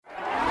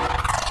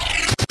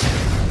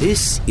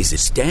This is a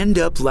Stand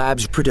Up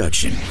Labs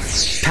production,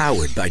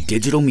 powered by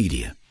digital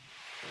media.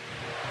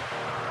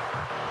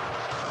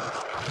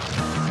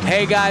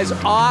 Hey guys,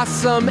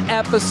 awesome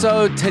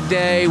episode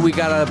today. We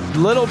got a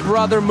little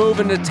brother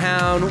moving to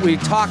town. We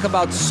talk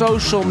about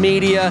social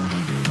media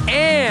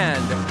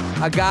and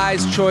a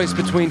guy's choice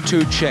between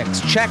two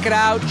chicks. Check it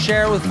out,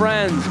 share it with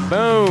friends.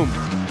 Boom.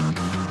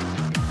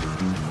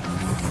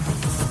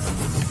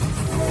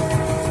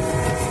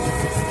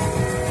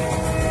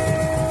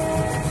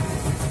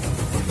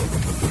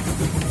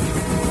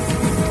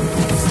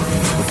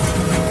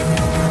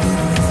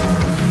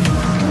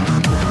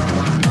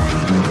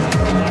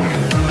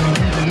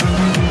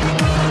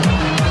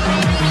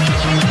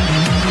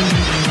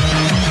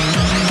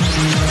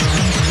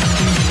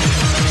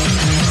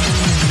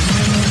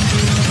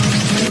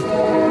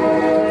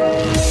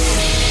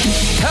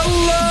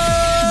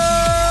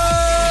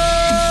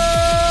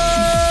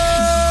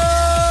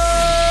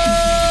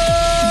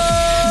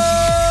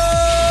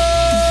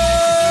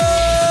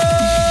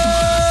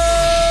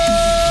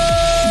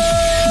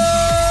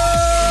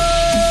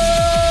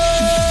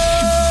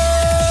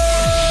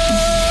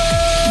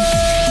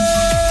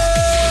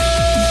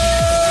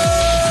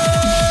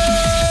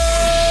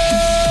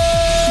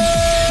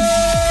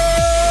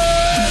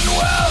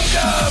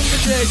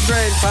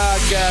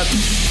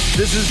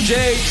 This is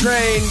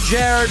J-Train,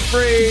 Jared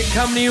Freed,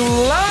 coming to you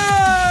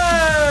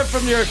live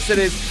from New York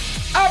City's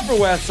Upper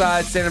West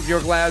Side. Stand Up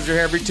York Labs are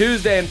here every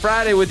Tuesday and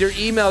Friday with your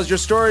emails, your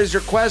stories,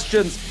 your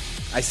questions.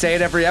 I say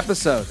it every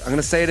episode. I'm going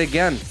to say it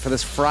again for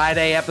this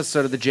Friday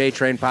episode of the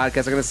J-Train podcast.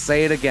 I'm going to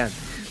say it again.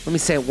 Let me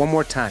say it one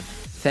more time.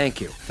 Thank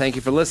you. Thank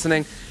you for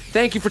listening.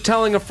 Thank you for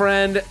telling a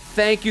friend.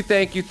 Thank you,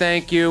 thank you,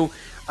 thank you.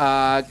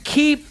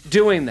 Keep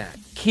doing that.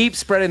 Keep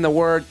spreading the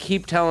word.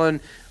 Keep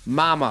telling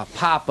mama,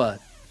 papa,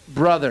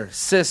 brother,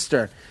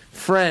 sister,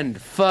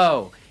 friend,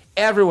 foe,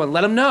 everyone,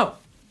 let them know.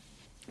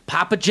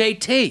 Papa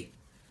JT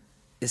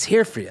is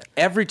here for you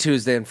every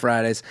Tuesday and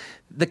Fridays.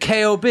 The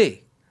KOB,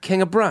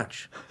 King of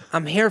Brunch.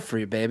 I'm here for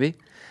you, baby.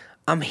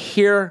 I'm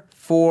here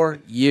for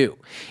you.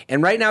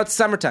 And right now it's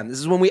summertime. This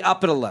is when we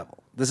up it a level.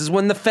 This is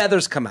when the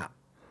feathers come out,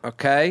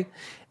 okay?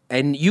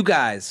 And you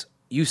guys,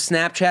 you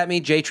Snapchat me,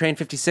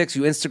 JTrain56.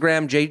 You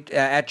Instagram,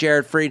 at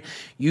Jared Freed.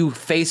 You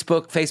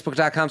Facebook,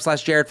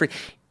 facebook.com/Jared Freed.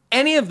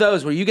 Any of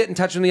those where you get in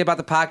touch with me about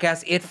the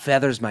podcast, it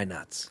feathers my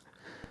nuts.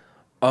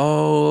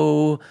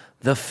 Oh,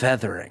 the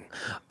feathering.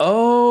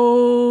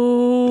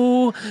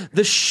 Oh,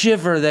 the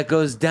shiver that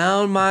goes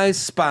down my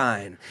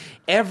spine.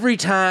 Every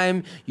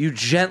time you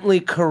gently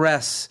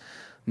caress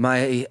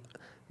the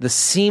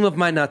seam of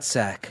my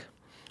nutsack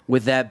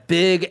with that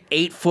big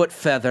 8-foot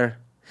feather.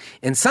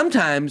 And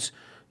sometimes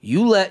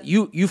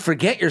you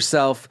forget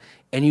yourself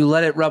and you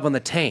let it rub on the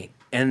taint.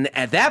 And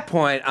at that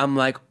point, I'm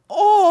like,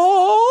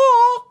 oh,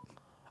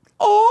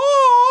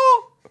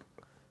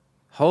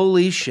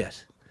 holy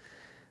shit.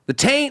 The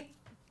taint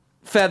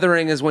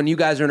feathering is when you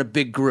guys are in a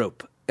big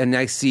group and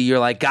I see you're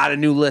like, got a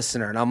new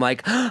listener. And I'm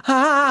like,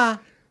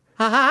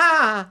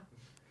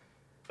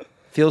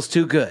 feels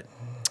too good.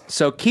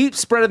 So keep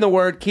spreading the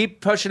word.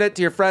 Keep pushing it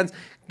to your friends.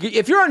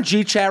 If you're on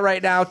GChat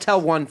right now,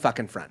 tell one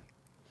fucking friend.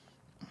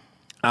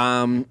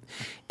 And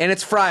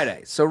it's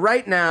Friday. So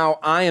right now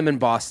I am in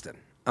Boston.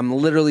 I'm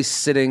literally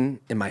sitting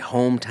in my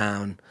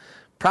hometown.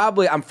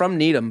 Probably, I'm from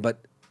Needham, but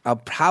I'm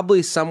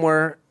probably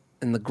somewhere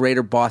in the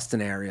greater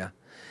Boston area.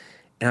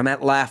 And I'm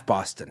at Laugh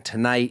Boston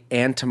tonight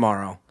and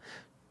tomorrow.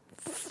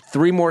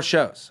 3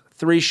 shows.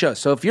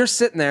 So if you're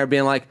sitting there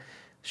being like,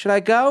 should I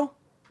go?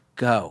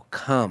 Go.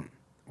 Come.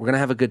 We're going to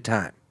have a good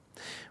time.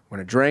 We're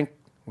going to drink.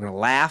 We're going to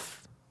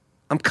laugh.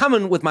 I'm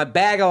coming with my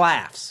bag of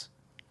laughs.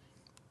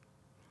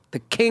 The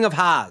King of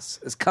Haas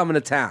is coming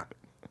to town.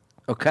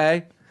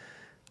 Okay?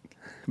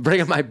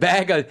 Bringing my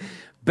bag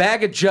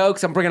of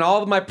jokes. I'm bringing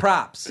all of my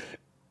props.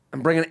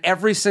 I'm bringing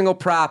every single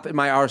prop in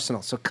my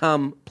arsenal. So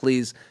come,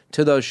 please,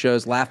 to those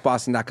shows,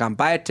 laughboston.com.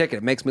 Buy a ticket.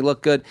 It makes me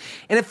look good.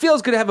 And it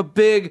feels good to have a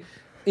big,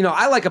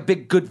 I like a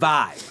big good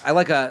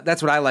vibe.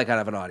 That's what I like out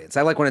of an audience.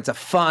 I like when it's a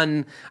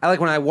fun, I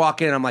like when I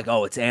walk in and I'm like,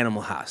 oh, it's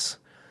Animal House.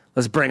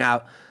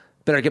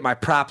 Better get my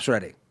props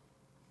ready.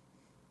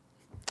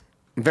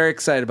 I'm very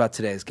excited about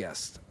today's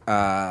guest.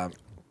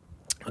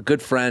 A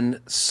good friend,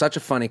 such a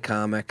funny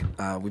comic.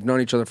 We've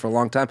known each other for a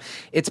long time.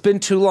 It's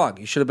been too long.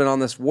 You should have been on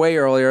this way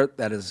earlier.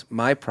 That is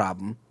my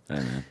problem. Hey,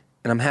 man.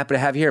 And I'm happy to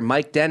have you here.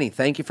 Mike Denny,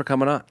 thank you for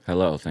coming on.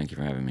 Hello, thank you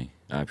for having me.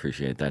 I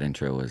appreciate that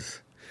intro. Was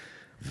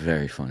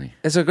very funny.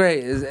 It's a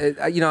great,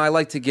 I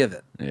like to give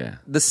it. Yeah.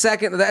 The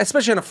second,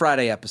 especially on a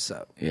Friday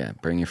episode. Yeah,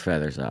 bring your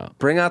feathers out.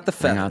 Bring out the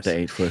feathers. Bring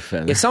out the 8-foot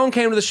feather. If someone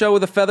came to the show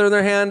with a feather in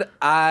their hand,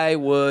 I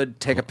would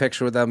take a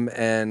picture with them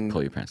and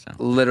pull your pants down.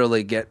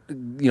 Literally get,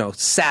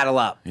 saddle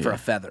up for a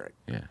feathering.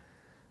 Yeah.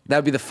 That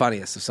would be the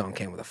funniest if someone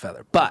came with a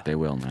feather. But they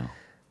will now.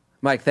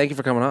 Mike, thank you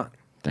for coming on.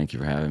 Thank you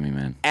for having me,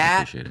 man. I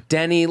appreciate it.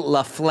 Denny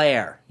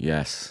LaFleur.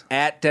 Yes.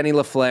 At Denny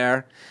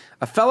LaFleur,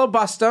 a fellow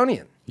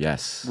Bostonian.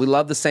 Yes. We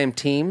love the same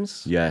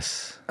teams.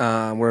 Yes.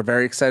 We're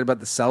very excited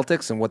about the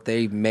Celtics and what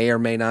they may or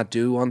may not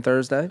do on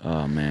Thursday.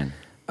 Oh, man.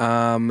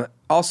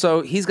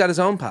 Also, he's got his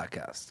own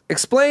podcast.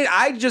 Explain.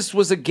 I just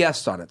was a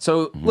guest on it.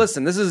 So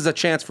listen, this is a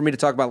chance for me to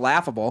talk about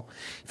Laughable.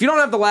 If you don't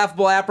have the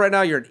Laughable app right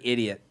now, you're an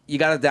idiot. You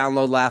got to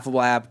download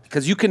Laughable app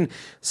because you can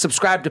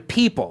subscribe to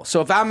people.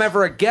 So if I'm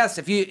ever a guest,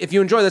 if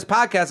you enjoy this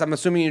podcast, I'm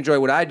assuming you enjoy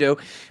what I do.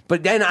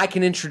 But then I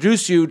can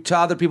introduce you to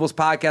other people's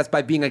podcasts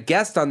by being a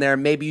guest on there.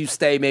 Maybe you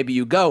stay, maybe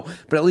you go,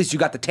 but at least you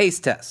got the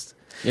taste test.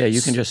 Yeah,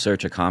 you can just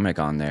search a comic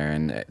on there,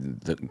 and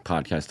the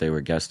podcast they were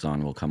guests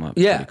on will come up.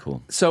 Yeah, pretty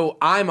cool. So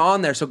I'm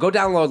on there. So go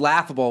download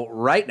Laughable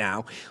right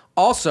now.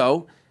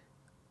 Also,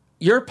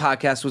 your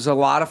podcast was a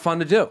lot of fun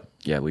to do.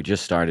 Yeah, we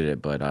just started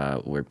it,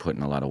 but we're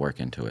putting a lot of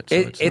work into it.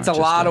 So It's a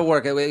lot of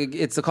work.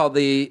 It's called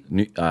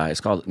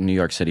it's called New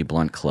York City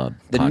Blunt Club.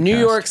 The podcast. New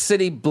York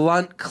City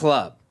Blunt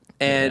Club,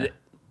 and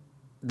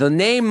the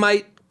name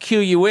might cue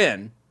you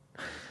in.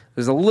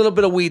 There's a little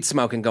bit of weed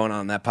smoking going on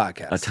in that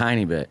podcast. A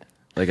tiny bit.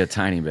 Like a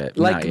tiny bit.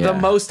 Like the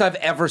most I've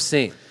ever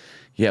seen.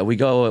 Yeah, we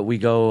go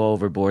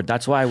overboard.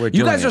 That's why we're doing it.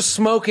 You guys are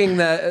smoking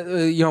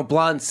the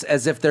blunts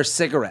as if they're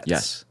cigarettes.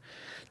 Yes.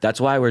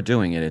 That's why we're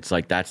doing it. It's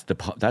like that's the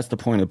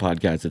point of the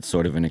podcast. It's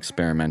sort of an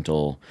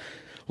experimental.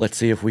 Let's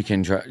see if we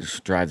can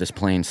drive this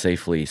plane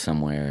safely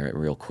somewhere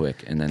real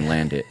quick and then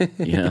land it,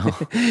 you know?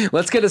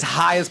 Let's get as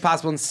high as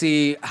possible and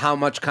see how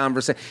much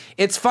conversation.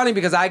 It's funny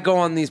because I go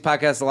on these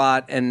podcasts a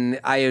lot, and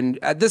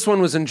this one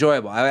was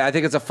enjoyable. I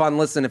think it's a fun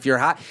listen if you're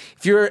high.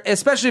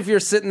 Especially if you're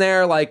sitting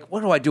there like,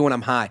 what do I do when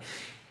I'm high?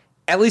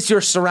 At least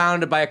you're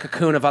surrounded by a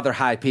cocoon of other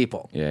high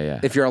people. Yeah.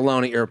 If you're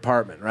alone at your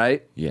apartment,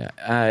 right? Yeah,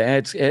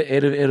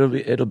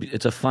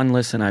 it's a fun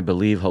listen. I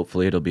believe.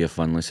 Hopefully, it'll be a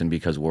fun listen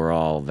because we're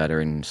all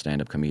veteran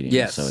stand-up comedians.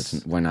 Yes. So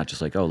we're not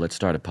just like, oh, let's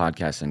start a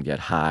podcast and get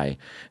high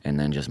and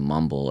then just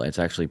mumble. It's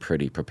actually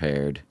pretty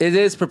prepared. It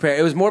is prepared.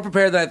 It was more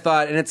prepared than I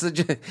thought, and it's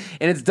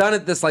done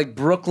at this like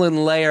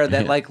Brooklyn lair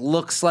that like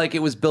looks like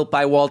it was built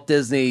by Walt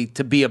Disney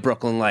to be a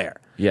Brooklyn lair.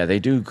 Yeah, they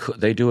do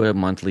a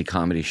monthly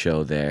comedy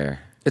show there.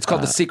 It's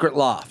called The Secret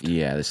Loft.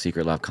 Yeah, The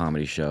Secret Loft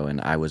comedy show,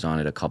 and I was on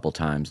it a couple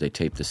times. They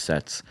taped the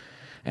sets,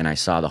 and I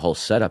saw the whole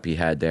setup he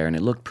had there, and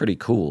it looked pretty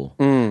cool.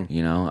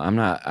 You know, I'm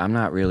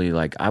not really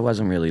like, I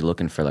wasn't really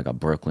looking for like a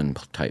Brooklyn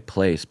type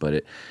place,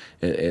 but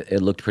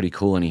it looked pretty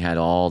cool, and he had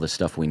all the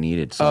stuff we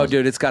needed. So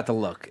dude, it's got the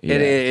look. Yeah.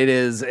 It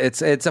is.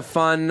 It's a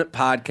fun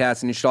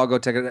podcast, and you should all go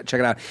check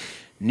it out.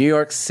 New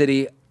York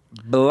City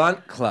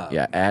Blunt Club.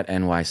 Yeah, at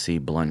NYC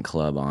Blunt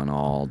Club on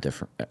all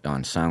different,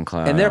 on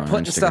SoundCloud. And they're on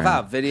putting Instagram. stuff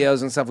out,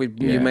 videos and stuff.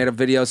 You made a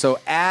video. So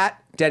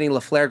at Denny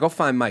LaFleur, go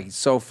find Mike. He's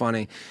so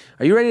funny.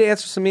 Are you ready to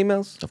answer some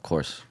emails? Of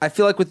course. I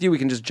feel like with you, we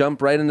can just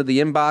jump right into the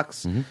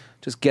inbox.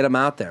 Just get them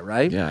out there,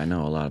 right? Yeah, I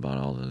know a lot about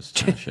all this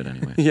kind of shit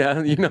anyway.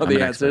 Yeah, you know I'm the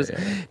an answers.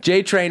 expert, yeah.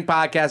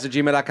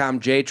 JTrainPodcast@gmail.com,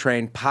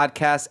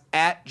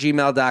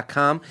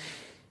 JTrainPodcast@gmail.com.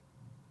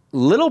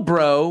 Little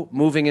bro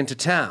moving into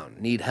town.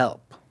 Need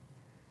help.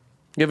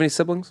 You have any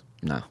siblings?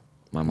 No.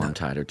 My mom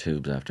tied her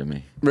tubes after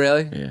me.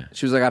 Really? Yeah.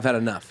 She was like, I've had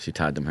enough. She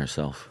tied them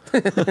herself.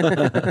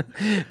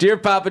 Dear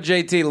Papa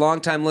JT,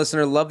 longtime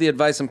listener, love the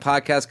advice and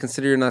podcast.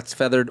 Consider your nuts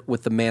feathered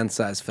with the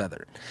man-sized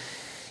feather.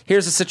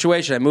 Here's the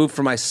situation. I moved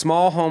from my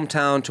small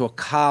hometown to a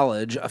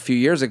college a few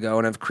years ago,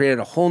 and I've created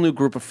a whole new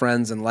group of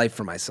friends and life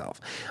for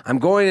myself. I'm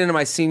going into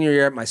my senior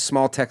year at my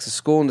small Texas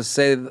school, and to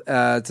say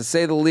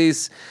the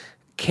least,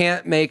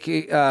 can't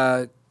making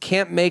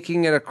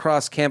it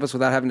across campus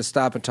without having to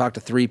stop and talk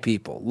to 3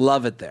 people.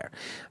 Love it there.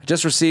 I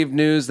just received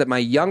news that my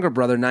younger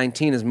brother,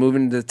 19, is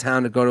moving to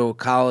town to go to a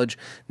college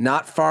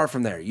not far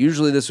from there.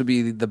 Usually this would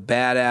be the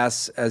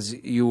badass, as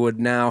you would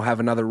now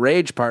have another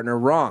rage partner.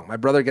 Wrong. My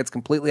brother gets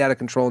completely out of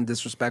control and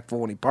disrespectful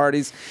when he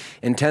parties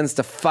and tends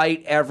to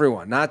fight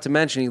everyone. Not to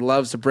mention he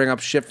loves to bring up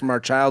shit from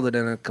our childhood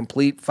in a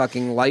complete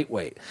fucking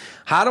lightweight.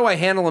 How do I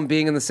handle him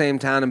being in the same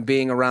town and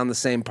being around the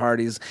same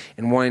parties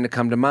and wanting to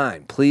come to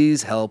mine?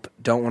 Please help.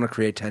 Don't want to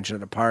create tension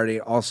at a party.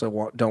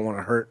 Also don't want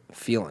to hurt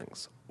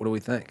feelings. What do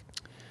we think?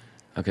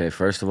 Okay,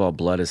 first of all,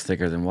 blood is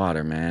thicker than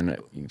water, man.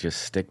 You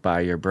just stick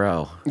by your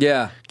bro.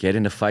 Yeah. Get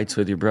into fights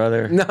with your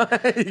brother. No,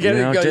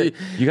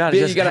 you got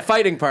a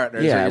fighting partner.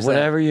 Yeah,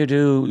 whatever you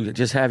do,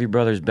 just have your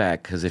brother's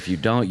back, because if you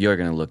don't, you're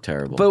going to look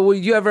terrible. But will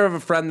you ever have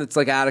a friend that's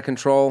like out of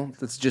control,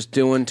 that's just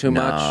doing too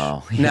much?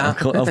 No.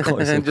 Of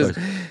course.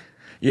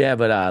 Yeah,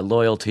 but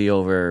loyalty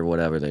over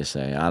whatever they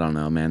say. I don't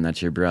know, man.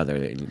 That's your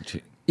brother.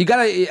 You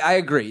gotta. I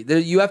agree.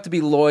 You have to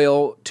be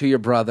loyal to your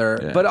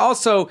brother, but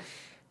also,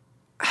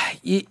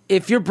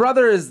 if your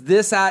brother is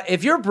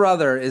if your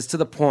brother is to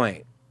the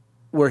point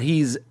where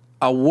he's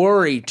a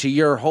worry to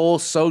your whole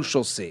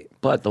social scene.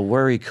 But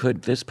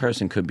this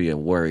person could be a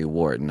worry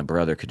wart, and the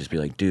brother could just be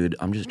like, dude,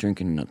 I'm just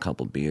drinking a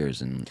couple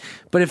beers.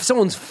 But if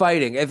someone's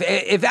fighting,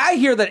 if I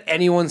hear that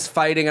anyone's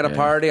fighting at a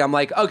party, I'm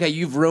like, okay,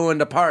 you've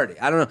ruined a party.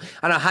 I don't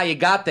know how you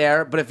got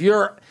there, but if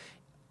you're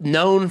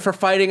known for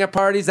fighting at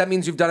parties, that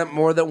means you've done it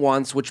more than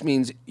once, which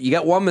means you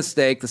get one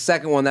mistake, the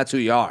second one, that's who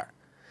you are.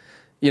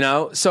 You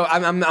know? So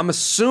I'm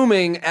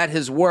assuming at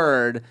his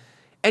word,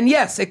 and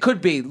yes, it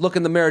could be, look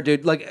in the mirror,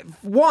 dude. Like,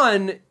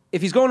 one,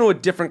 if he's going to a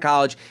different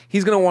college,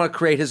 he's going to want to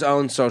create his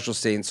own social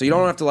scene. So you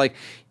don't have to, like,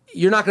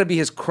 you're not going to be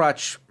his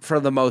crutch for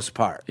the most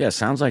part. Yeah,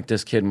 sounds like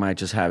this kid might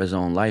just have his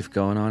own life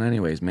going on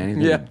anyways, man. He's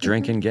gonna be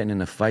drinking, getting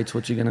into fights.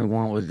 What you going to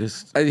want with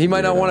this? He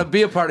might not want to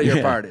be a part of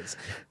your parties.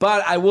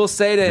 But I will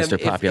say to him...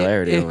 Mr.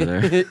 Popularity over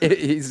there.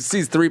 He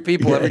sees 3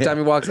 people every time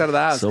he walks out of the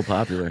house. So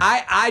popular.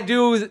 I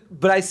do,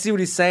 but I see what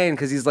he's saying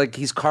because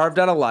he's carved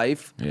out a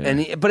life.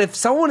 Yeah. But if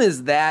someone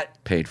is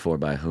that... Paid for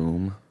by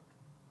whom?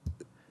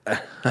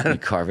 You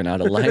carving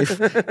out a life?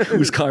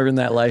 Who's carving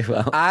that life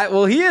out?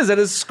 Well, he is at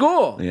his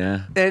school.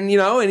 Yeah. And,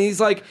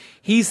 and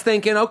he's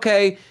thinking,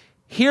 okay,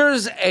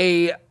 here's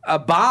a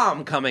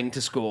bomb coming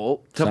to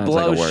school to sounds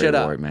blow like a worry shit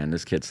up. wart, man.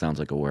 This kid sounds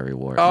like a worry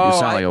wart. Oh, You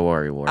sound like a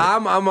worry wart.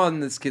 I'm on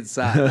this kid's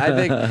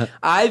side.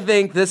 I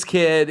think this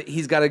kid,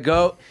 he's got to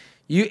go.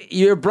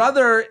 Your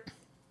brother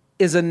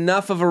is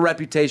enough of a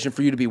reputation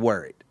for you to be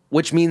worried,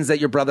 which means that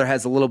your brother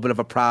has a little bit of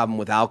a problem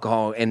with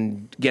alcohol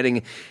and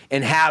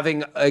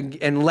having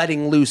and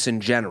letting loose in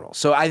general.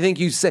 So I think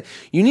you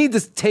need to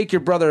take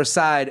your brother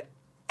aside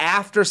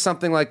after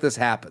something like this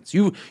happens.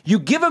 You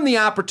give him the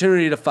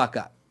opportunity to fuck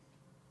up.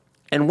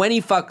 And when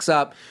he fucks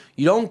up,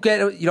 you don't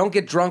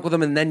get drunk with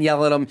him and then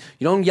yell at him.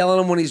 You don't yell at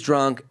him when he's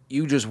drunk.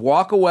 You just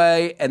walk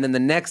away, and then the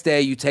next day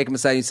you take him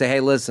aside and you say,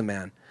 "Hey, listen,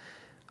 man,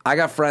 I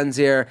got friends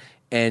here,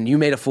 and you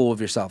made a fool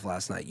of yourself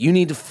last night. You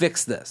need to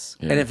fix this.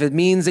 Yeah. And if it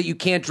means that you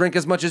can't drink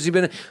as much as you've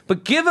been,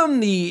 but give him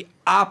the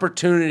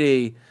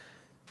opportunity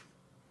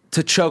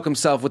to choke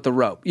himself with the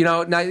rope. Give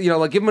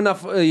him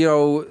enough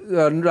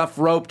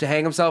rope to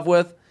hang himself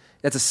with.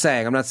 That's a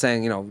saying. I'm not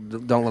saying,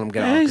 don't let him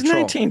get out of He's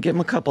control. 19. Give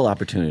him a couple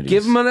opportunities.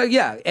 Give him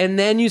and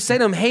then you say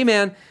to him, "Hey,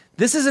 man,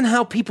 this isn't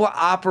how people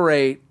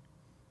operate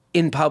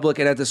in public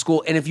and at the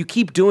school. And if you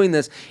keep doing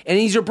this," and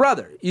he's your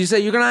brother, you say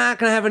you're not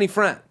going to have any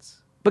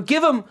friends, but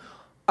give him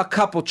a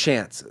couple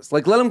chances.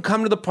 Like, let him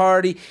come to the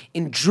party,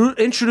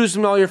 introduce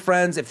him to all your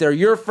friends. If they're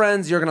your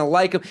friends, you're going to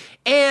like him.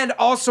 And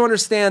also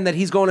understand that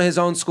he's going to his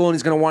own school and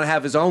he's going to want to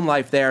have his own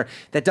life there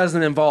that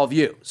doesn't involve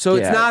you. So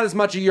it's not as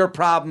much of your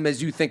problem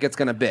as you think it's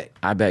going to be.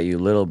 I bet you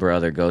little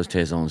brother goes to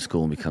his own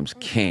school and becomes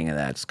king of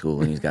that school,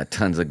 and he's got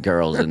tons of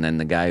girls, and then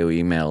the guy who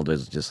emailed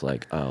is just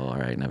like, "Oh, all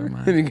right, never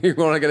mind." You're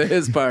going to go to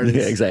his parties.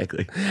 Yeah,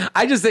 exactly.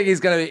 I just think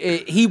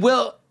he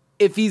will,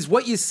 if he's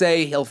what you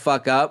say, he'll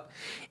fuck up.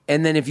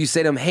 And then if you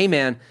say to him, "Hey,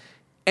 man,"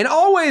 and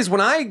always when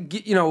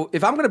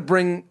if I'm going to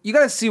bring, you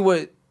got to see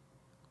what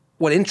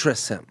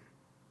interests him.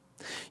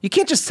 You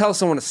can't just tell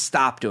someone to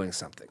stop doing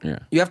something. Yeah.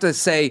 You have to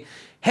say,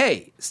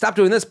 "Hey, stop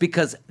doing this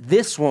because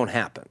this won't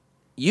happen."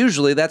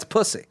 Usually that's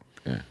pussy.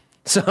 Yeah.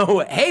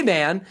 So, "Hey,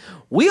 man,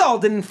 we all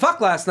didn't fuck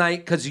last night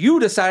because you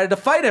decided to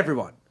fight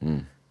everyone."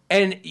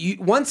 And he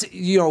won't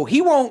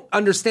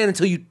understand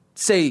until you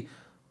say,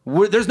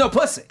 "There's no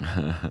pussy.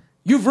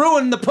 You've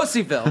ruined the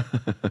Pussyville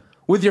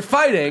with your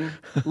fighting.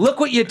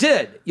 Look what you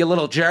did, you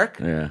little jerk."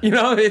 Yeah.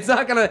 It's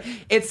not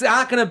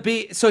gonna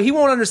be. So he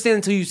won't understand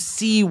until you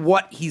see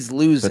what he's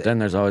losing. But then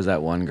there's always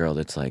that one girl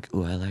that's like,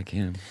 "Ooh, I like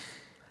him."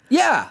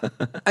 Yeah,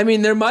 I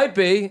mean, there might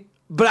be.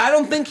 But I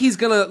don't think he's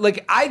going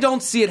to, I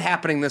don't see it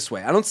happening this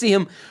way. I don't see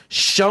him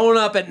showing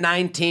up at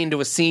 19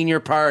 to a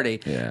senior party,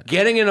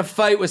 getting in a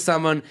fight with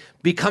someone,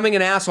 becoming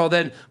an asshole,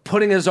 then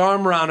putting his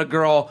arm around a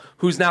girl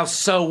who's now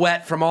so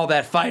wet from all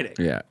that fighting.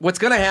 Yeah. What's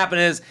going to happen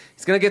is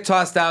he's going to get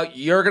tossed out.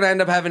 You're going to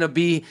end up having to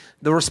be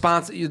the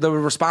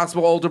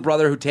responsible older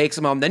brother who takes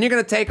him home. Then you're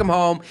going to take him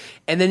home,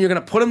 and then you're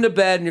going to put him to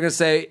bed, and you're going to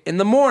say, in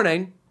the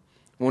morning,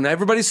 when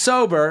everybody's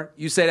sober,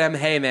 you say to him,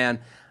 "Hey, man,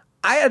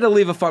 I had to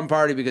leave a fun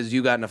party because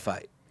you got in a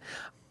fight.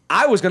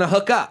 I was going to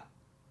hook up.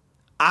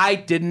 I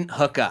didn't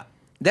hook up."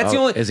 That's the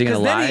only. Is he going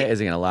to lie? Is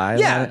he going to lie?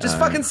 Yeah, just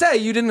fucking say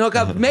you didn't hook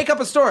up. Make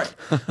up a story.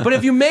 But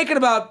if you make it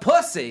about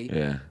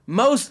pussy,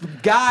 most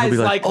guys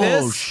like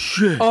this. "Oh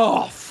shit!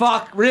 Oh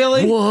fuck!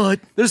 Really? What?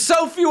 There's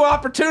so few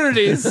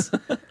opportunities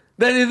that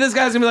this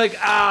guy's gonna be like,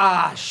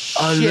 "Ah shit!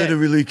 I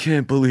literally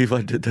can't believe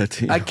I did that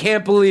to you. I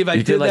can't believe I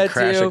you did could, that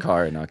crash to you." a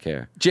car and not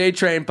care.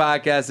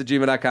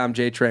 JTrainPodcast@gmail.com.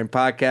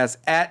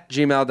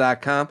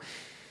 JTrainPodcast@gmail.com.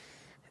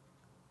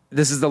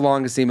 This is the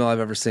longest email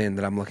I've ever seen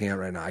that I'm looking at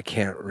right now. I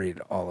can't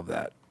read all of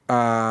that.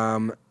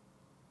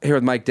 Here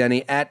with Mike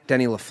Denny at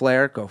Denny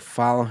LaFleur. Go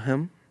follow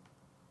him.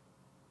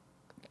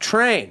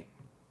 Train.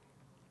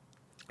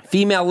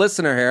 Female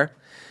listener here.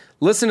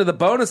 Listen to the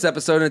bonus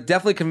episode and it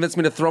definitely convinced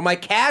me to throw my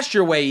cash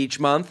your way each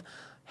month.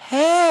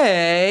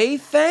 Hey,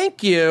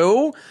 thank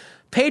you.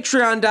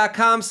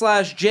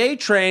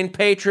 Patreon.com/JTrain.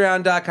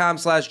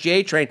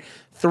 Patreon.com/JTrain.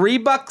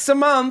 $3 a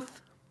month.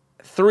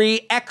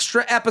 3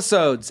 extra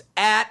episodes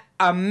at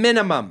a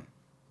minimum.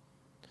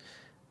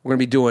 We're going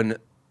to be doing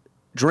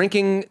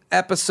drinking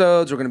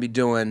episodes. We're going to be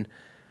doing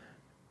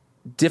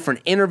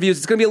different interviews.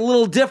 It's going to be a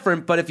little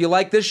different, but if you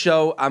like this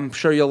show, I'm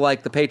sure you'll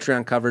like the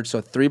Patreon coverage.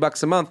 So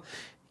 $3 a month.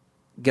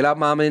 Get out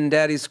mama and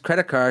daddy's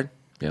credit card.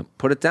 Yep.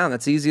 Put it down.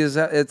 That's easy as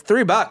that. It's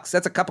 $3.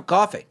 That's a cup of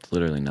coffee. It's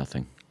literally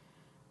nothing.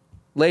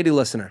 Lady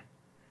listener.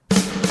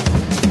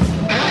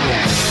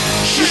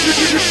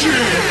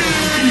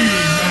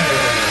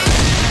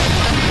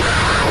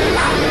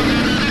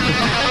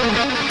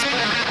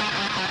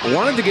 I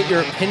wanted to get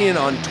your opinion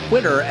on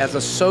Twitter as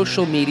a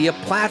social media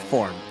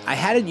platform. I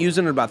hadn't used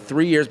it in about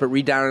 3 years, but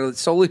redownloaded it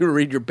solely to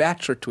read your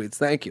Bachelor tweets.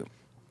 Thank you.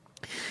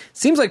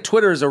 Seems like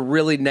Twitter is a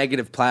really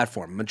negative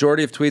platform.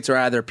 Majority of tweets are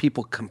either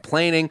people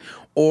complaining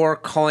or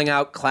calling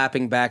out,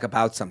 clapping back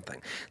about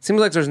something. Seems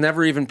like there's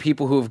never even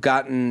people who have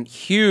gotten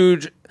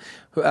huge.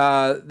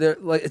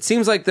 It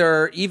seems like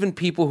there are even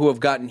people who have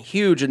gotten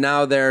huge and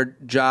now their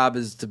job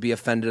is to be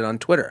offended on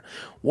Twitter.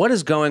 What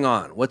is going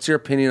on? What's your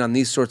opinion on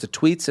these sorts of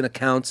tweets and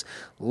accounts?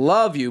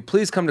 Love you.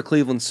 Please come to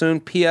Cleveland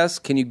soon. P.S.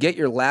 Can you get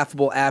your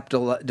laughable app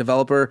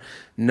developer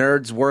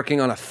nerds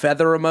working on a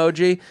feather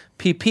emoji?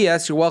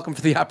 P.P.S. You're welcome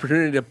for the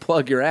opportunity to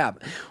plug your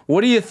app.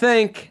 What do you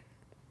think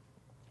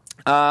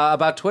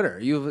about Twitter? Are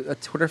you a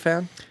Twitter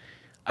fan?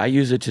 I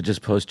use it to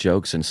just post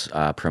jokes and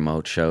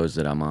promote shows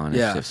that I'm on.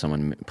 Yeah. If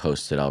someone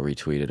posts it, I'll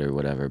retweet it or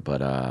whatever.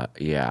 But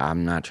yeah,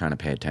 I'm not trying to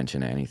pay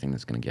attention to anything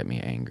that's going to get me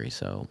angry.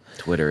 So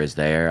Twitter is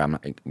there.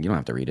 You don't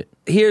have to read it.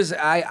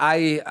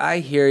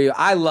 I hear you.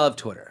 I love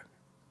Twitter.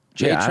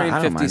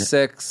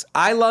 JTrain56.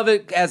 I love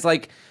it as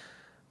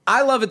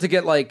I love it to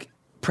get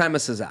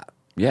premises out.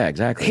 Yeah,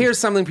 exactly. Here's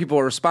something people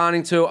are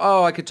responding to.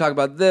 Oh, I could talk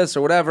about this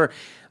or whatever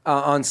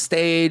on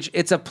stage.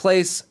 It's a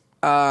place.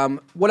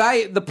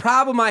 The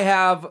problem I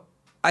have.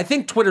 I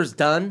think Twitter's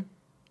done.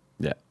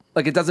 Yeah.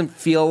 It doesn't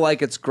feel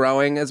like it's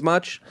growing as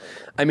much.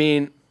 I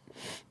mean,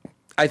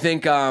 I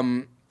think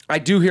I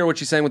do hear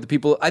what you're saying with the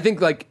people. I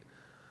think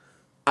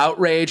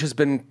outrage has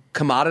been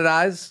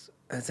commoditized.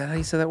 Is that how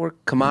you say that word?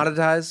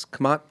 Commoditized?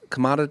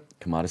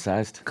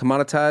 Commoditized.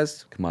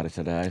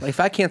 Commoditized.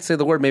 If I can't say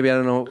the word, maybe I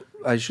don't know.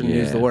 I shouldn't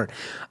use the word.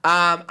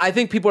 I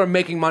think people are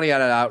making money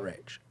out of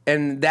outrage.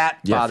 And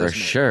that bothers me.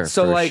 Sure.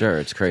 So for sure.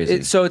 It's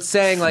crazy. So it's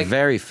saying it's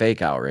very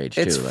fake outrage,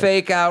 too. It's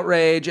fake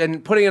outrage.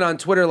 And putting it on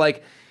Twitter,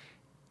 what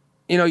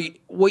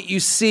you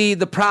see,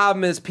 the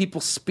problem is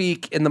people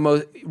speak in the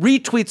most...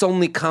 Retweets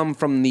only come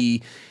from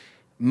the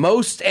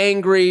most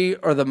angry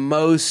or the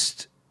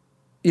most...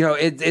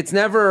 it's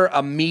never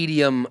a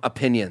medium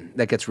opinion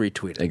that gets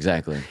retweeted.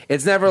 Exactly.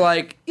 It's never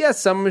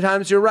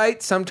sometimes you're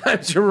right,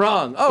 sometimes you're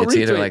wrong. Oh, it's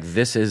retweet. Either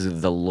this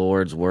is the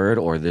Lord's word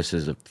or this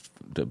is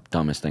the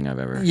dumbest thing I've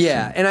ever seen.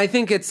 And I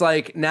think it's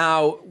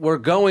now we're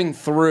going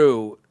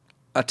through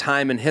a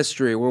time in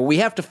history where we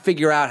have to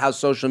figure out how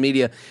social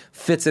media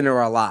fits into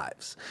our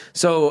lives.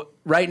 So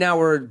right now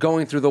we're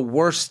going through the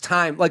worst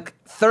time.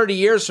 30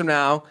 years from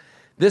now,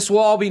 this will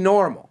all be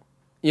normal.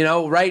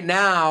 Right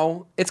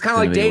now, it's kind of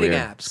like dating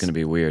apps. It's going to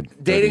be weird.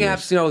 Dating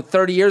apps,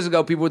 30 years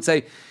ago, people would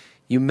say,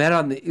 you met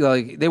on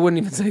the, they wouldn't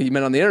even say you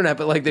met on the internet,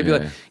 but they'd be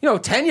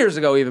 10 years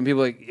ago even,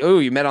 people oh,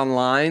 you met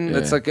online? Yeah.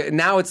 It's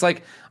now it's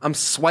I'm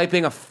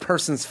swiping a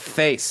person's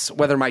face,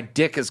 whether my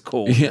dick is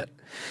cool. Yeah.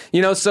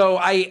 So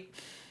I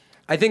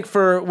think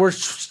we're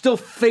still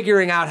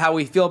figuring out how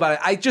we feel about it.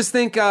 I just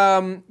think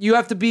you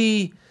have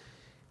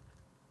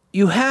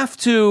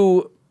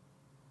to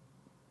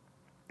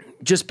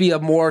just be a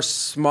more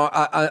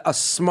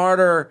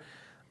smarter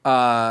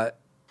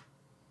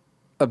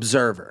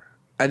observer.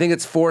 I think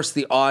it's forced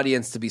the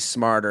audience to be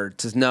smarter,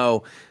 to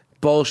know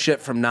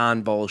bullshit from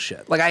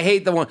non-bullshit. I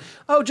hate the one,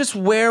 just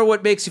wear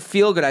what makes you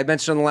feel good. I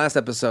mentioned on the last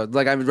episode,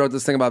 I wrote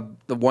this thing about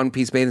the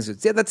one-piece bathing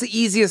suits. Yeah, that's the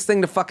easiest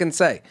thing to fucking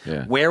say.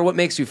 Yeah. Wear what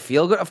makes you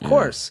feel good? Of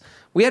course.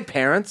 We had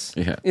parents.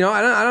 Yeah.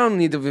 I don't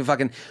need to be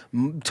fucking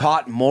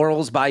taught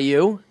morals by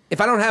you.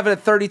 If I don't have it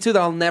at 32,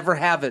 then I'll never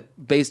have it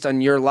based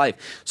on your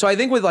life. So I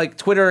think with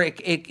Twitter,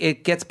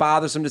 it gets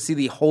bothersome to see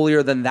the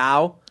holier than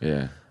thou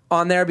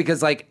on there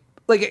because I've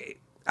been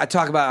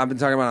talking about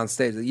on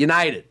stage,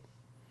 United.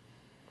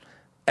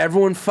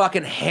 Everyone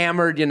fucking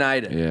hammered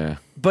United. Yeah.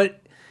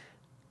 But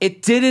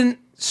it didn't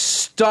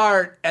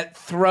start at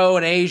throw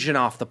an Asian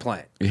off the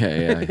plane.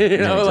 Yeah.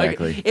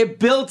 Exactly. It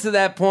built to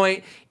that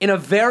point in a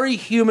very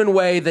human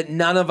way that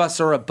none of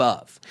us are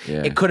above.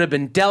 Yeah. It could have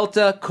been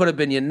Delta, could have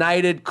been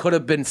United, could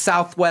have been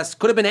Southwest,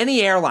 could have been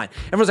any airline.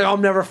 Everyone's like,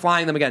 I'm never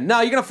flying them again. No,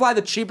 you're going to fly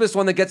the cheapest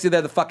one that gets you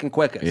there the fucking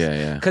quickest.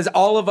 Yeah. Because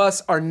all of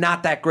us are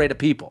not that great of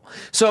people.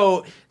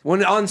 So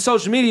when on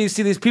social media you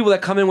see these people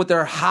that come in with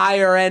their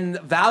higher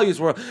end values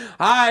where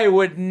I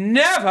would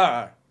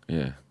never...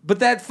 Yeah. But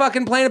that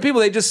fucking plane of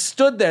people, they just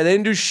stood there. They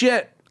didn't do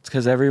shit. It's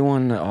because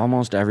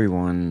almost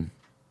everyone,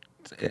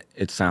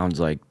 it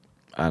sounds like,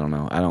 I don't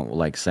know, I don't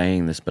like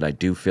saying this, but I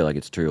do feel like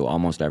it's true.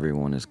 Almost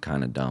everyone is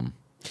kind of dumb.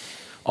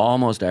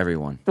 Almost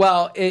everyone.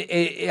 Well,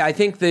 I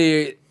think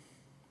the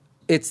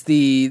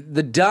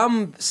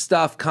dumb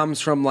stuff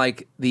comes from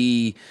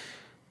the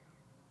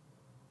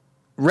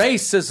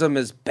racism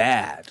is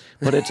bad.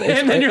 But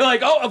and then you're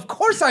like, of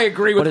course I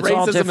agree with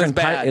racism is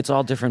bad. It's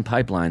all different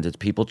pipelines. It's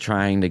people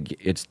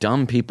it's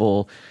dumb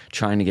people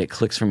trying to get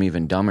clicks from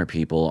even dumber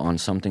people on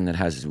something that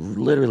has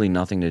literally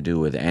nothing to do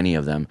with any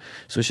of them.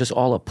 So it's just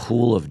all a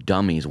pool of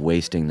dummies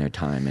wasting their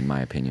time, in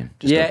my opinion.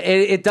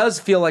 It does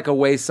feel like a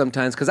waste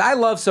sometimes because I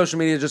love social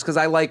media just because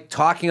I like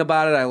talking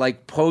about it. I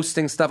like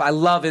posting stuff. I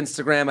love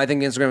Instagram. I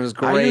think Instagram is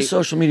great. I use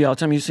social media all the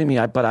time. You see me,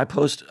 but I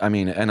post,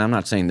 and I'm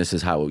not saying this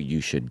is how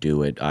you should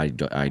do it.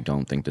 I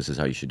don't think this is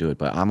how you should do it.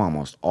 But I'm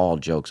almost all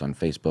jokes on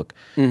Facebook,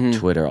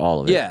 Twitter,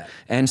 all of it. Yeah.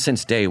 And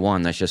since day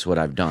one, that's just what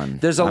I've done.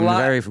 I'm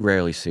very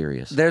rarely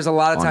serious. There's a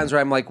lot of times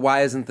where I'm like,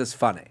 why isn't this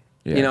funny?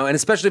 Yeah. You know, and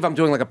especially if I'm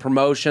doing like a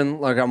promotion,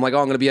 like I'm like, oh,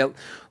 I'm going to be at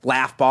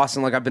Laugh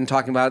Boston, like I've been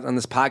talking about on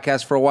this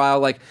podcast for a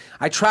while. Like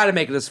I try to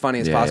make it as funny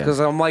as possible because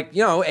I'm like,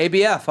 you know,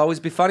 ABF, always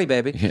be funny,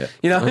 baby. Yeah.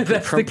 You know,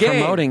 that's the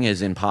game. Promoting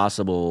is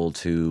impossible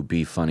to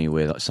be funny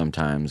with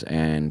sometimes,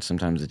 and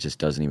sometimes it just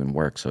doesn't even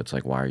work. So it's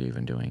like, why are you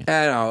even doing it?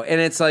 I know,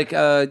 and it's like,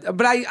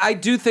 but I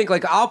do think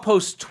like I'll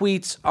post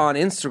tweets on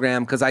Instagram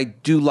because I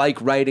do like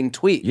writing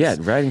tweets. Yeah,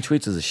 writing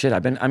tweets is the shit.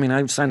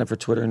 I signed up for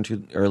Twitter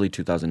in early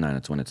 2009.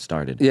 That's when it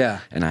started. Yeah.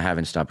 And I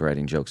haven't stopped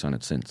writing jokes on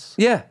it since.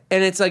 Yeah,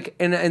 and it's like,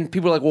 and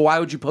people are like, well, why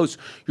would you post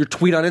your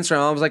tweet on Instagram?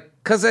 I was like,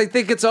 because I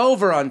think it's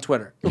over on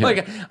Twitter. Yeah.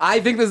 Like,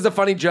 I think this is a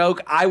funny joke.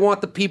 I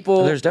want the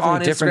people on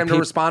Instagram to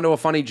respond to a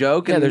funny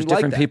joke. Yeah, and there's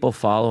different like people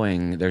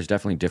following. There's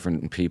definitely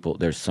different people.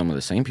 There's some of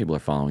the same people are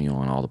following you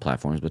on all the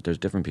platforms, but there's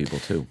different people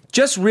too.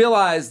 Just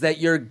realize that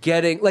you're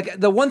getting, like,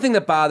 the one thing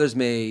that bothers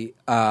me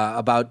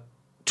about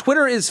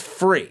Twitter is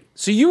free.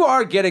 So you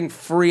are getting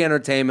free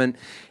entertainment.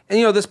 And,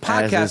 you know, this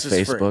podcast is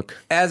Facebook. Free.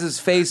 As is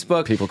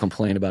Facebook. People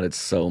complain about it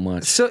so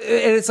much. So,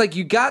 and it's like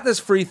you got this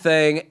free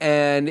thing,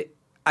 and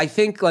I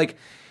think, like,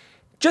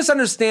 just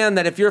understand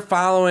that if you're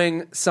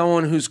following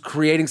someone who's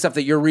creating stuff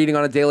that you're reading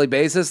on a daily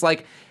basis,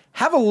 like,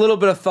 have a little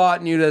bit of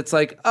thought in you that's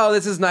like, oh,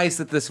 this is nice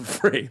that this is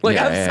free. Like,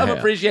 have some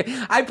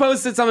appreciation. I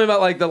posted something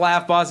about, like, the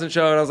Laugh Boston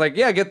show, and I was like,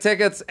 yeah, get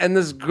tickets. And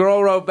this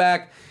girl wrote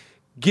back,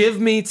 give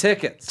me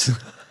tickets.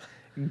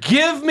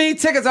 Give me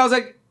tickets. I was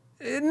like,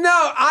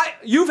 no,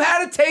 you've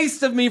had a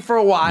taste of me for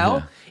a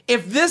while. Yeah.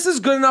 If this is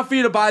good enough for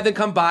you to buy, then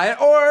come buy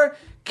it, or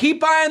keep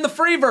buying the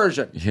free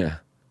version. Yeah.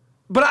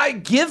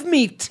 But give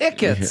me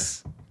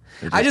tickets.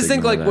 Yeah. I just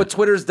think like what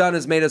Twitter's done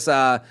is made us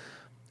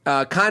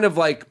kind of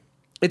like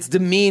it's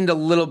demeaned a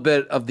little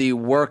bit of the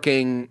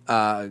working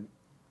comic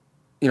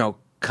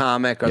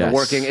or the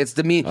working. It's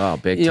demeaned. Oh,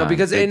 big time.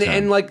 Because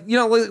and like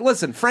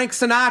listen, Frank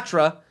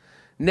Sinatra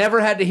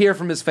never had to hear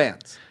from his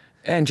fans.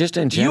 And just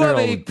in general,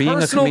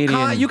 being a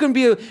comedian,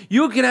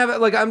 you can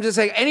have like I'm just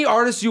saying, any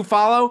artist you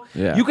follow,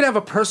 you can have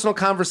a personal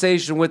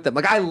conversation with them.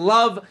 Like I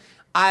love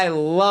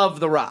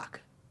The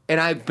Rock, and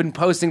I've been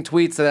posting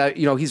tweets that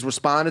he's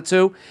responded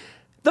to.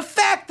 The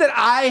fact that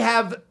I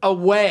have a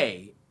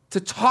way to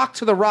talk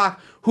to The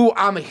Rock, who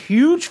I'm a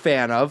huge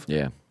fan of,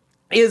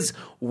 is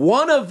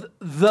one of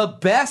the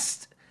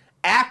best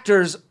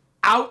actors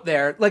out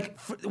there. Like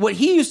what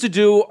he used to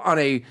do on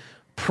a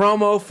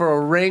promo for a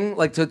ring,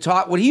 like to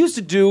talk, what he used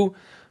to do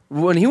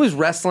when he was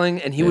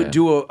wrestling and he would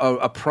do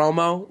a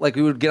promo, like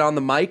he would get on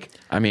the mic.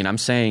 I mean, I'm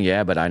saying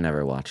but I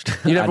never watched.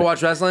 You never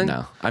watched wrestling?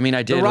 No. I mean,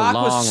 I did The Rock a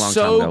long was time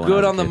so ago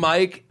good on the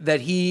mic that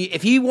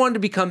if he wanted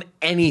to become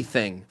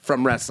anything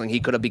from wrestling,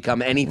 he could have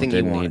become anything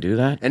he wanted. Didn't he do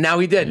that? And now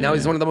he did. Yeah. Now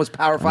he's one of the most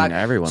powerful. I mean,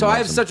 everyone so I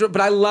loves have him.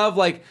 but I love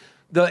like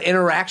the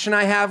interaction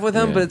I have with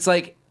him, but it's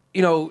like,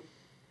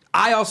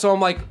 I also am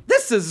like,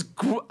 this is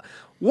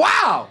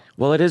wow.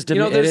 Well, it is. It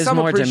is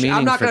more demeaning.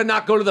 I'm not going to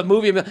not go to the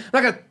movie. I'm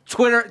not going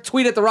to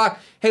tweet at The Rock,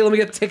 hey, let me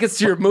get tickets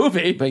to your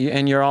movie. But he's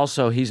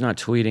not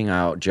tweeting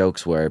out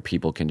jokes where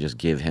people can just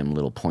give him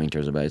little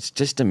pointers about it. It's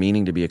just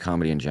demeaning to be a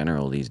comedy in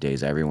general these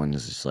days.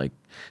 Everyone's just like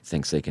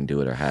thinks they can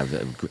do it or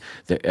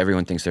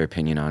everyone thinks their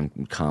opinion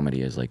on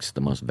comedy is like the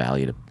most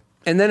valued.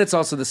 And then it's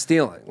also the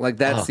stealing. Like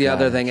that's the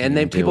other thing. And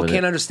then people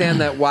can't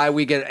understand that why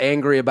we get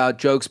angry about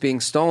jokes being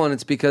stolen.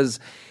 It's because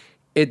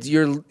I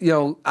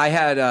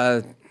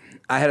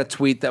had a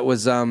tweet that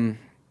was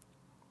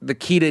the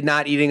key to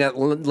not eating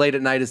late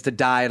at night is to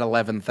die at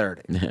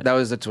 11:30. That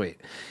was the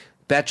tweet.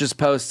 Betches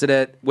posted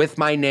it with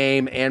my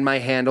name and my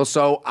handle,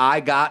 so I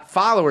got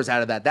followers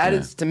out of that. That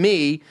is, to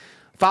me,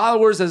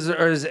 followers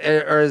are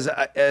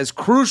as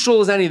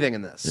crucial as anything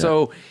in this. Yeah.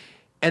 So,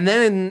 and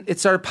then it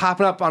started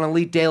popping up on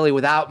Elite Daily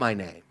without my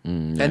name.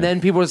 And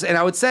then and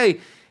I would say,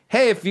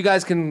 hey, if you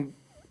guys can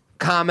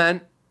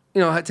comment,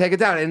 take it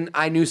down. And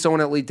I knew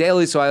someone at Elite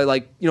Daily, so I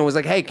was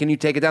like, hey, can you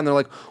take it down? They're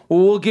like, well,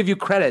 we'll give you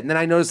credit. And then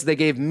I noticed they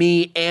gave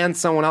me and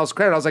someone else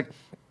credit. I was like,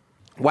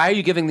 why are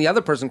you giving the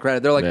other person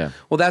credit? They're like,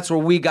 well, that's where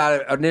we got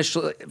it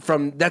initially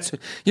from.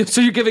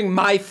 So you're giving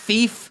my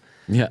thief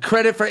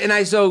credit for, and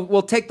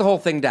we'll take the whole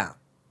thing down.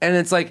 And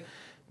it's like,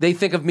 they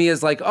think of me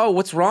as like, oh,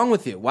 what's wrong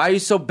with you? Why are you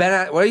so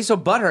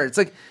butthurt? It's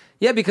like,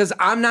 yeah, because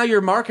I'm now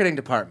your marketing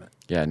department.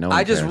 Yeah, no one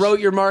I just cares. wrote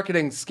your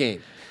marketing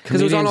scheme.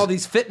 Because it was on all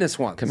these fitness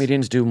ones.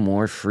 Comedians do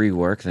more free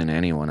work than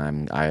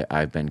anyone.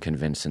 I've been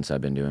convinced since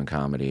I've been doing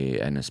comedy,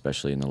 and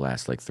especially in the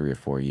last 3 or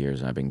 4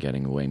 years, I've been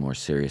getting way more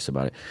serious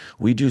about it.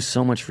 We do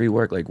so much free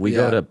work. Like we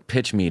go to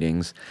pitch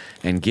meetings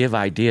and give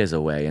ideas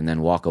away, and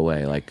then walk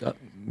away. Like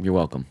you're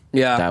welcome.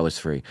 Yeah, that was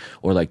free.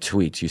 Or like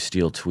tweets, you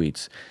steal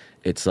tweets.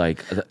 It's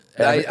like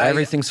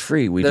everything's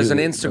free. There's an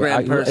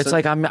Instagram person. It's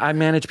like I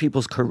manage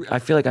people's. I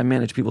feel like I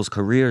manage people's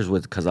careers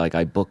because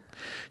I book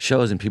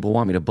shows and people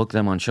want me to book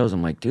them on shows.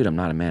 I'm like, dude, I'm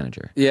not a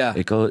manager. Yeah,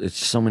 it's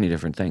so many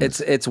different things.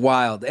 It's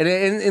wild.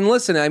 And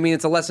listen, I mean,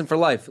 it's a lesson for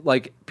life.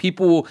 Like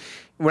people,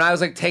 when I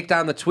was like, take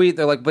down the tweet,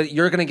 they're like, but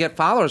you're going to get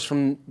followers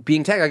from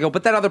being tagged. I go,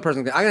 but that other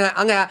person,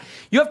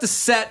 you have to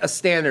set a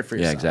standard for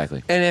yourself. Yeah,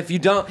 exactly. And if you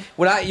don't,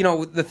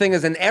 the thing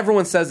is, and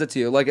everyone says it to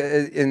you, like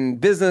in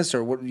business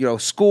or,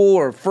 school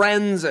or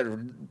friends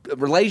or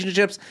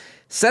relationships,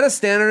 set a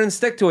standard and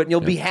stick to it, and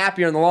you'll be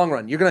happier in the long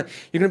run. You're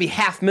gonna be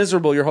half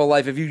miserable your whole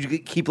life if you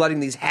keep letting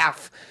these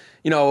half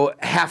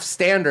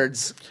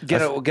standards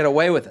get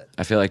away with it.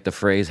 I feel like the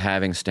phrase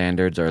having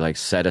standards or like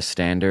set a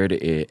standard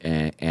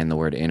and the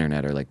word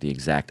internet are like the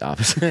exact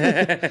opposite.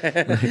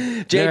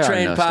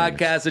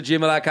 JTrainPodcast at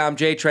gmail.com,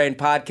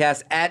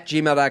 JTrainPodcast at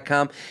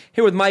gmail.com.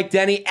 Here with Mike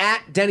Denny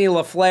at Denny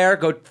LaFleur.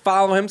 Go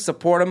follow him,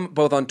 support him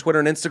both on Twitter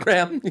and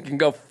Instagram. You can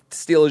go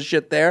steal his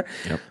shit there.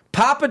 Yep.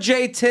 Papa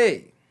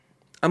JT.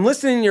 I'm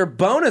listening to your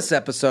bonus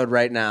episode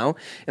right now,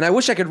 and I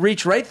wish I could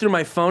reach right through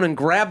my phone and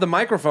grab the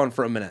microphone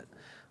for a minute.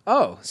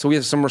 Oh, so we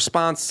have some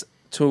response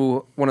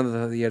to one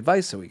of the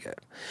advice that we gave.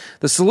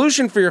 The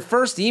solution for your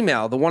first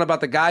email, the one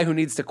about the guy who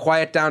needs to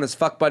quiet down his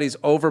fuck buddy's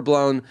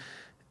overblown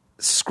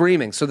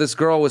screaming. So this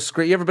girl was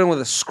screaming. You ever been with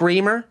a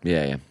screamer?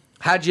 Yeah.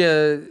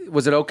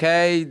 Was it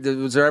okay?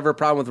 Was there ever a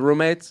problem with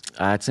roommates?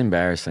 It's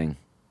embarrassing.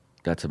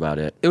 That's about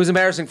it. It was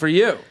embarrassing for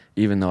you.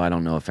 Even though I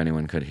don't know if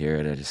anyone could hear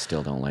it, I just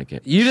still don't like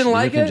it. You didn't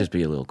like it? You can just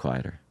be a little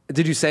quieter.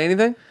 Did you say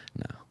anything?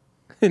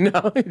 No.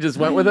 No? You just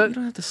went with it? You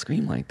don't have to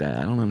scream like that.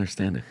 I don't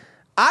understand it.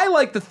 I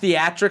like the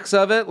theatrics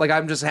of it. Like,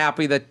 I'm just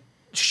happy that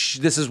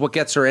this is what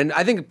gets her in.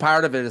 I think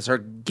part of it is her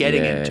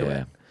getting into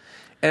it.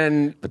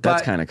 But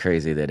that's kind of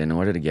crazy that in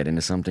order to get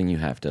into something, you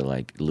have to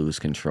like lose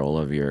control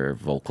of your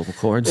vocal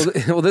cords.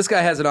 Well, this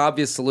guy has an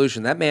obvious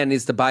solution. That man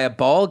needs to buy a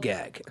ball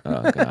gag.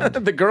 Oh, God.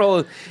 The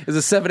girl is a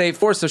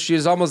 7'8" so she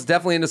is almost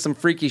definitely into some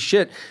freaky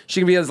shit. She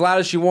can be as loud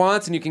as she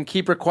wants, and you can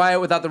keep her quiet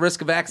without the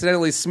risk of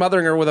accidentally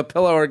smothering her with a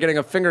pillow or getting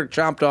a finger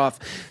chomped off.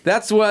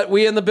 That's what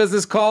we in the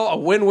business call a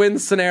win-win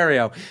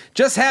scenario.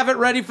 Just have it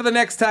ready for the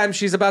next time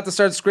she's about to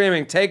start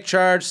screaming. Take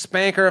charge,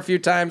 spank her a few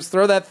times,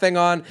 throw that thing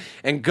on,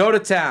 and go to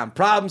town.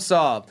 Problem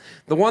solved.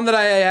 The one that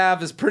I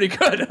have is pretty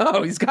good.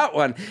 Oh, he's got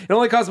one. It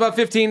only costs about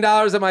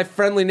 $15 at my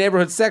friendly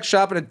neighborhood sex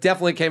shop, and it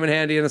definitely came in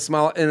handy in a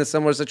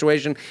similar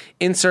situation.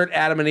 Insert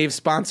Adam and Eve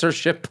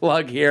sponsorship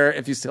plug here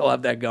if you still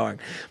have that going.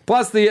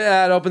 Plus, the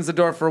ad opens the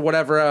door for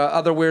whatever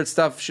other weird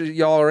stuff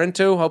y'all are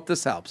into. Hope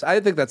this helps. I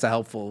think that's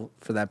helpful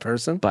for that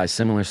person. By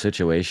similar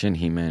situation,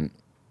 he meant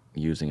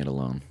using it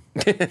alone.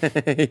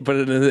 He put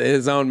it in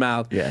his own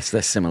mouth. Yes,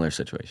 that's similar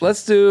situation.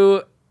 Let's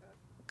do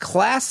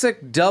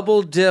classic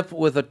double dip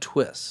with a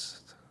twist.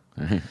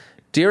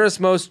 Dearest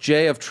most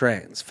J of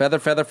trains. Feather,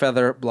 feather,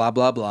 feather, blah,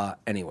 blah, blah.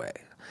 Anyway,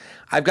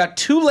 I've got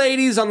two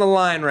ladies on the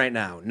line right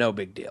now. No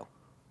big deal.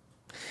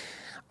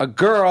 A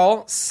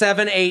girl,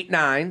 7, 8,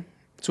 9.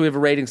 So we have a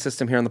rating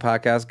system here on the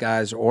podcast.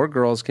 Guys or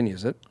girls can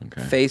use it.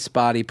 Okay. Face,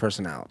 body,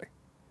 personality.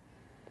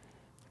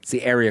 It's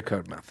the area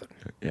code method.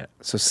 Yeah.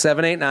 So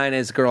 7, 8, 9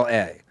 is girl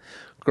A.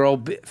 Girl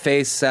B,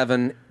 face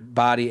 7,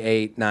 body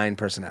 8, 9,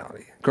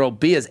 personality. Girl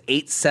B is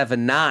 8,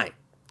 7, 9.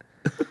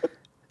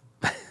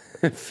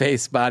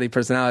 Face, body,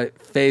 personality,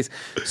 face.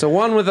 So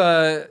one with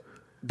a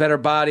better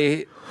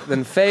body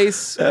than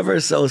face. Ever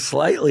so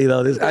slightly,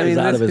 though. This guy's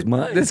out of his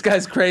mind. This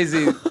guy's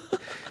crazy.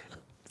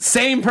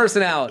 Same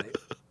personality.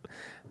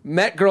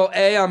 Met girl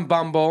A on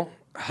Bumble.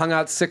 Hung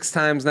out 6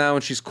 times now,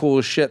 and she's cool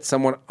as shit.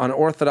 Somewhat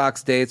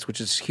unorthodox dates,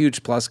 which is a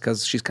huge plus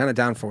because she's kind of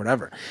down for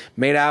whatever.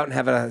 Made out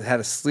and had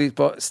a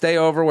stay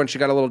over when she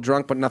got a little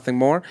drunk, but nothing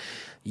more.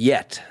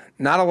 Yet.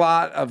 Not a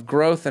lot of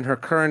growth in her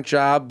current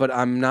job, but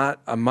I'm not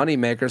a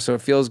moneymaker, so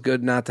it feels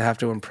good not to have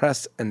to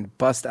impress and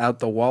bust out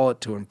the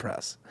wallet to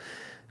impress.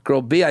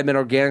 Girl B, I met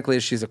organically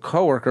as she's a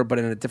coworker, but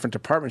in a different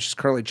department. She's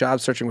currently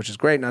job searching, which is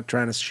great, not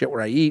trying to shit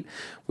where I eat.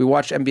 We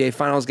watched NBA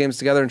Finals games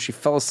together, and she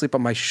fell asleep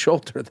on my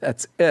shoulder.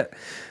 That's it.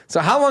 So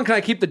how long can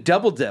I keep the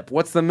double dip?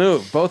 What's the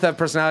move? Both have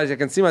personalities I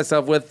can see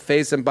myself with.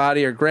 Face and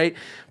body are great,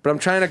 but I'm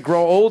trying to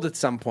grow old at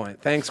some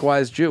point. Thanks,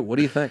 Wise Jew. What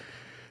do you think?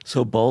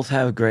 So both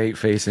have great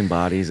face and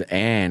bodies,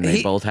 and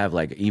they both have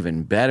like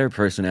even better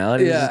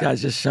personalities. Yeah. This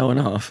guy's just showing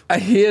off.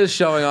 He is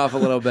showing off a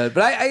little bit,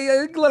 but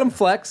I let him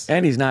flex.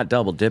 And he's not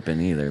double dipping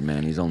either,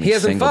 man. He's only He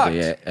hasn't single.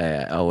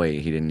 fucked. Oh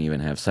wait, he didn't even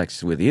have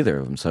sex with either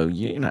of them. So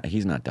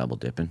he's not double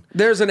dipping.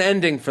 There's an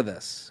ending for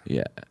this.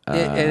 Yeah,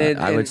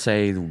 I would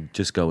say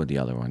just go with the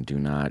other one. Do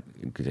not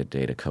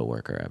date a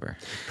coworker ever.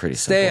 Pretty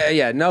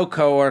simple. No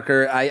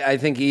coworker. I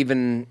think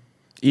even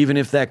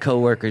if that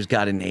coworker's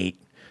got an 8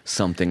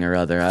 something or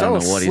other, I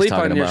don't know what he's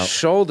talking on your about.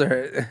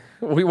 Shoulder.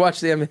 We watched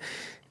the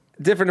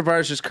different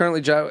departments. She's currently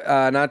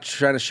not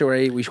trying to show her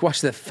age. We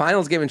watched the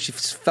finals game and she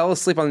fell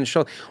asleep on the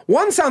shoulder.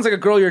 One sounds like a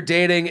girl you're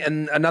dating,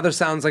 and another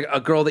sounds like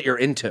a girl that you're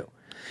into.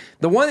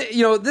 The one,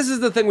 this is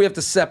the thing we have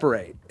to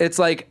separate. It's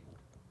like,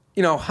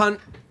 Hunt,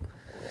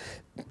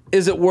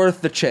 is it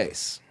worth the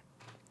chase?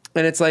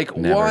 And it's like,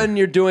 Never. one,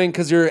 you're doing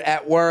because you're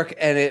at work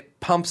and it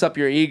pumps up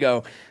your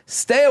ego.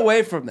 Stay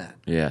away from that.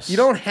 Yes. You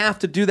don't have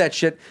to do that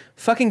shit.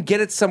 Fucking get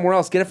it somewhere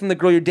else. Get it from the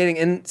girl you're dating.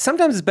 And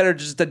sometimes it's better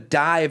just to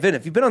dive in.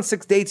 If you've been on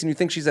 6 dates and you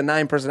think she's a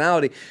 9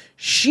 personality,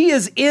 she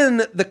is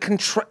in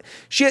the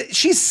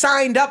she's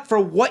signed up for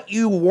what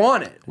you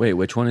wanted. Wait,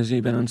 which one has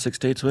he been on 6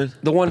 dates with?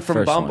 The one from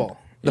first Bumble. one.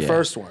 The Yeah.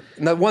 first one.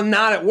 And the one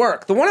not at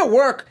work. The one at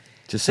work.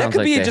 Just that sounds could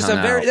like be they just hung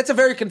a out. that's a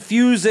very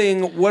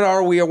confusing what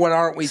are we or what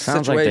aren't we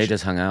Sounds situation. like they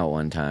just hung out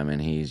one time and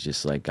he's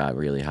just like got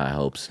really high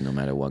hopes no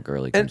matter what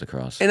girl he comes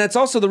across. And that's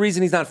also the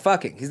reason he's not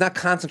fucking. He's not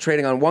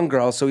concentrating on one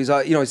girl, so he's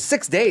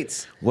 6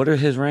 dates. What are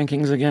his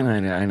rankings again?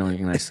 I don't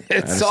even.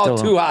 It's all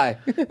too high.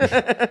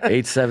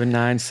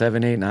 879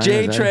 789.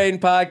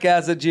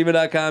 JTrainPodcast at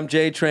gmail.com.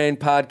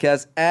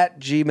 JTrainPodcast at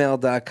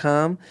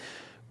gmail.com.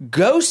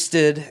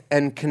 Ghosted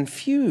and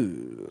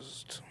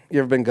confused. You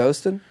ever been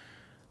ghosted?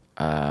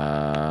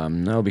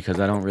 No, because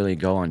I don't really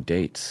go on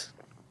dates.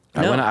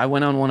 No. I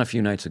went on one a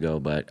few nights ago,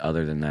 but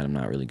other than that, I'm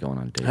not really going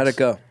on dates. How'd it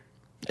go?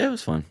 It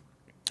was fun.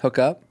 Hook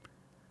up?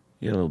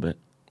 Yeah, a little bit.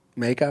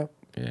 Make out?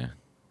 Yeah.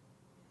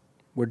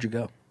 Where'd you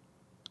go?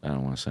 I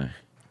don't want to say.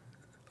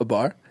 A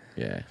bar?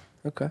 Yeah.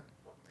 Okay.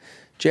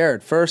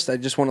 Jared, first, I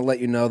just want to let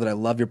you know that I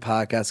love your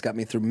podcast. Got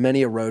me through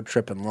many a road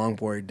trip and long,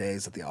 boring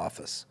days at the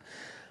office.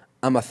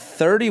 I'm a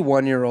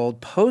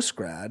 31-year-old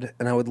post-grad,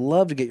 and I would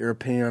love to get your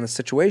opinion on a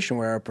situation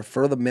where I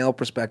prefer the male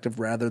perspective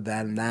rather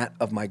than that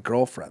of my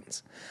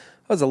girlfriends.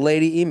 That was a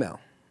lady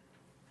email.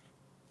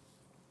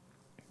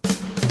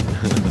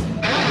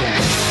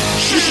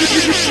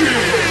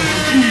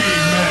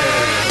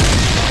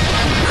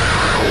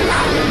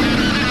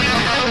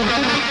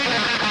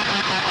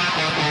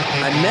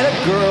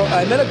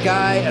 I met a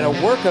guy at a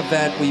work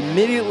event. We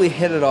immediately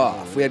hit it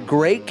off. We had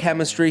great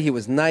chemistry. He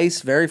was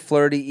nice, very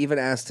flirty, even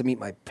asked to meet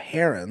my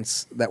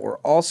parents that were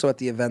also at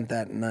the event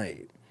that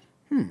night.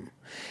 At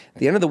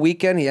the end of the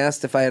weekend, he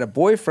asked if I had a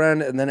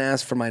boyfriend and then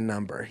asked for my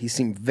number. He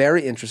seemed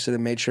very interested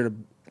and made sure to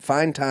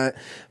find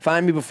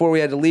me before we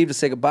had to leave to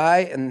say goodbye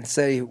and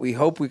say we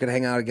hope we could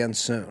hang out again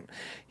soon.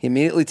 He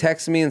immediately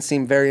texted me and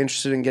seemed very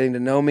interested in getting to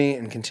know me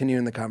and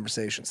continuing the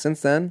conversation.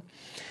 Since then,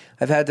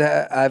 I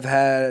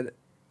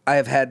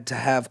have had to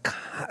have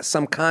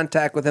some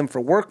contact with him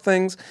for work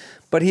things,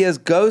 but he has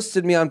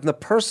ghosted me on the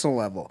personal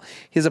level.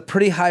 He has a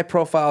pretty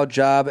high-profile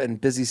job and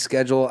busy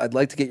schedule. I'd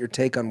like to get your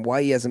take on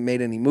why he hasn't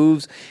made any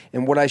moves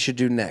and what I should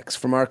do next.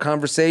 From our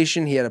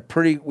conversation, we had a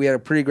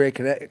pretty great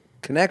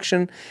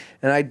connection,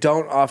 and I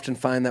don't often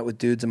find that with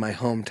dudes in my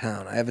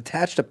hometown. I have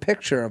attached a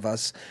picture of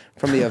us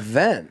from the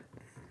event.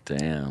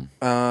 Damn.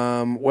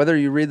 Whether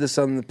you read this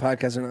on the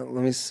podcast or not,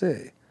 let me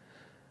see.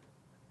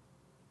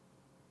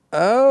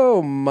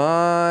 Oh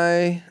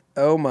my.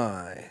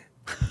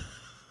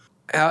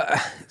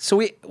 So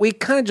we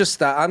kind of just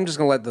stopped. I'm just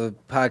going to let the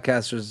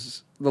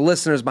podcasters, the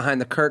listeners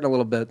behind the curtain a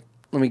little bit.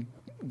 Let me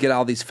get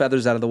all these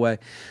feathers out of the way.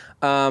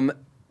 The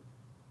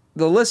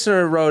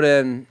listener wrote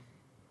in,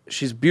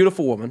 she's a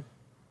beautiful woman,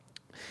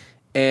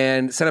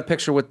 and sent a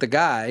picture with the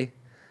guy.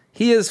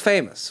 He is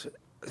famous.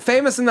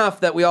 Famous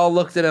enough that we all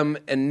looked at him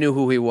and knew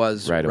who he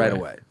was right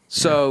away.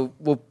 So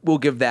we'll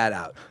give that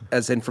out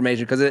as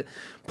information because it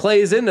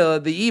plays into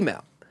the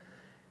email,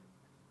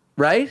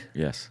 right?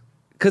 Yes.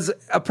 Because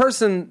a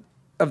person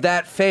of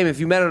that fame, if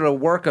you met at a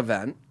work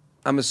event,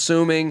 I'm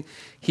assuming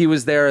he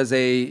was there as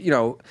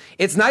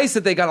it's nice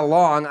that they got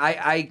along.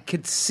 I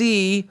could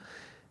see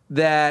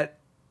that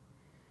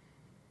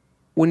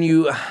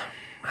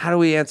how do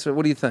we answer?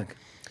 What do you think?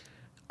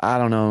 I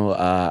don't know.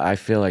 I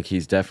feel like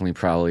he's definitely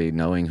probably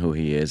knowing who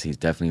he is. He's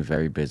definitely a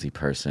very busy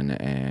person,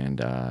 and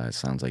it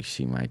sounds like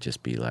she might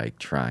just be like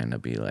trying to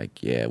be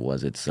like, yeah,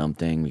 was it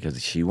something? Because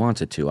she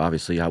wants it to.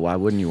 Obviously, why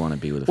wouldn't you want to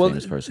be with a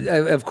famous person?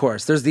 Of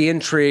course. There's the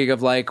intrigue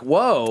of like,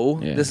 whoa,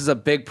 This is a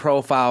big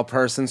profile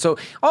person. So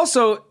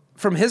also,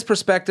 from his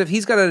perspective,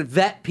 he's got to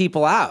vet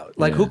people out.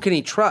 Like, who can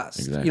he trust?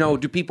 Exactly.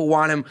 Do people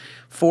want him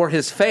for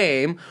his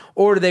fame,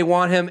 or do they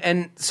want him?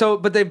 And so,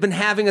 but they've been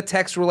having a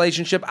text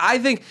relationship, I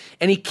think,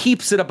 and he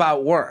keeps it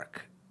about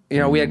work.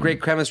 We had great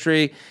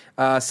chemistry.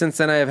 Since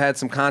then, I have had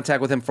some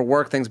contact with him for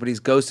work things, but he's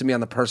ghosted me on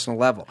the personal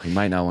level. He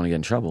might not want to get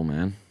in trouble,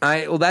 man.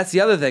 Well, that's the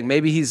other thing.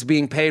 Maybe he's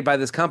being paid by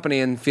this company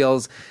and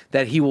feels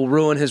that he will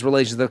ruin his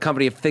relationship with the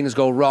company if things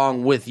go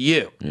wrong with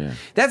you. Yeah.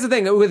 That's the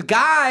thing. With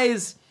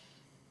guys,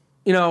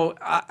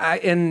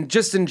 and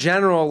just in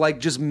general, like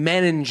just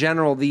men in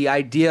general, the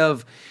idea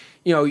of,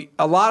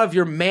 a lot of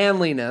your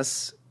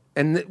manliness,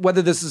 and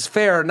whether this is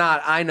fair or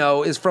not, I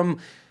know, is from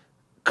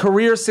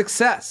career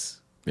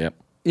success. Yep.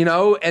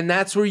 And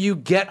that's where you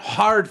get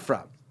hard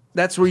from.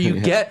 That's where you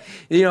get,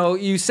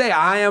 you say,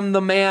 I am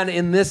the man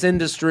in this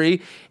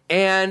industry,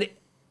 and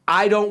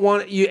I don't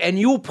want you, and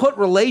you will put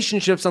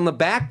relationships on the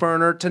back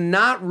burner to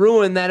not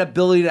ruin that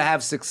ability to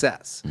have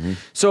success. Mm-hmm.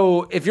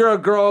 So if you're a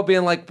girl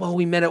being like, well,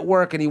 we met at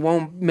work and he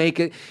won't make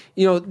it,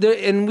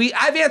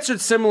 I've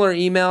answered similar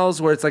emails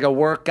where it's like a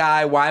work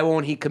guy, why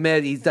won't he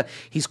commit?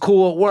 He's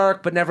cool at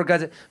work, but never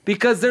got it.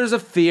 Because there's a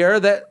fear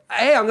that,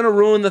 hey, I'm going to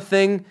ruin the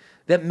thing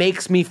that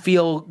makes me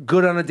feel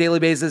good on a daily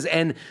basis.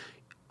 And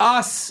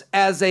us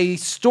as a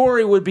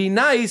story would be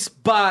nice,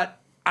 but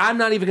I'm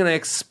not even going to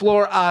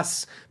explore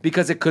us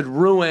because it could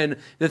ruin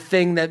the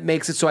thing that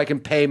makes it so I can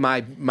pay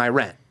my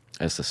rent.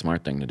 That's the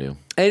smart thing to do.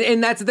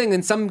 And that's the thing.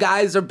 And some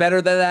guys are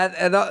better than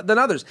that than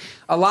others.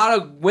 A lot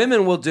of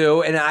women will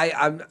do,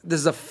 and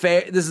this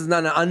is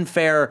not an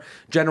unfair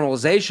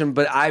generalization,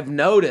 but I've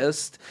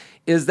noticed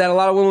is that a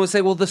lot of women will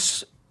say, well,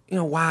 this,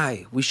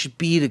 why? We should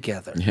be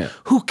together. Yeah.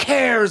 Who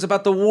cares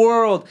about the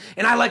world?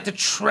 And I like to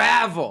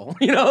travel.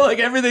 Like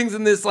everything's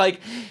in this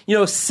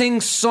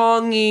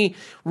sing-songy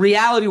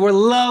reality where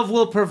love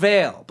will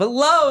prevail. But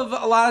love,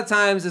 a lot of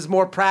times, is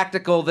more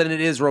practical than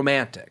it is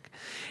romantic.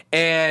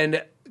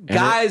 And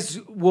guys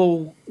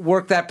will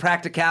work that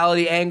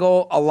practicality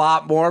angle a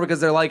lot more because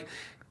they're like,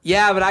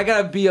 yeah, but I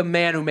got to be a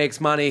man who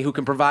makes money, who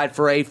can provide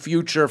for a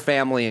future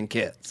family and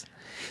kids.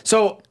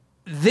 So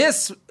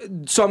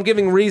I'm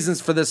giving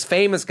reasons for this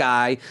famous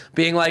guy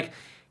being like,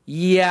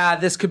 yeah,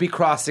 this could be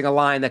crossing a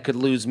line that could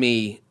lose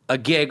me a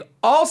gig.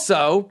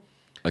 Also,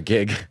 a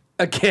gig.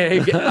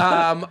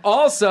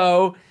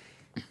 Also,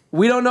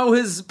 we don't know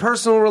his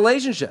personal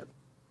relationship.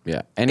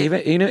 Yeah, and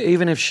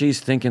even if she's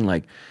thinking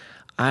like,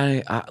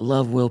 I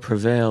love will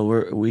prevail.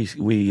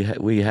 We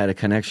had a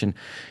connection.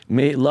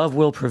 Love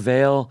will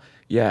prevail.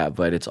 Yeah,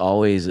 but it's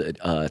always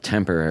a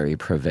temporary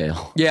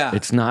prevail. Yeah,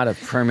 it's not a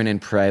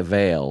permanent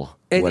prevail.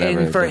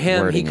 And for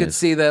him, he could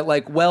see that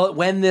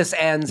when this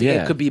ends,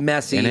 it could be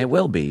messy, and it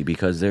will be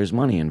because there's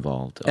money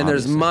involved. And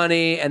obviously. there's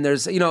money, and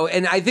there's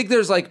and I think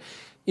there's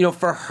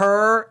for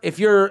her, if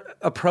you're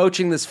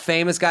approaching this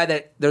famous guy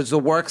that there's the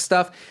work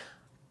stuff,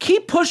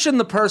 keep pushing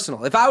the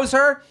personal. If I was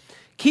her,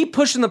 keep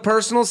pushing the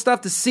personal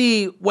stuff to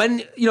see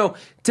when,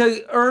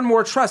 to earn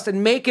more trust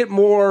and make it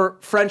more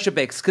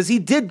friendship-based. Because he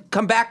did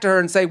come back to her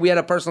and say, we had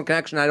a personal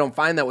connection. I don't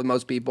find that with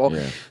most people.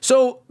 Yeah.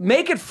 So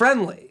make it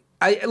friendly.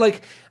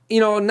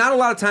 Not a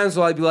lot of times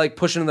will I be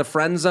pushing in the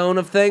friend zone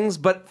of things.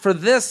 But for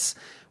this,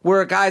 where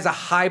a guy's a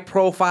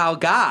high-profile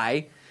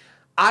guy,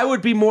 I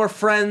would be more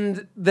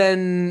friend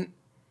than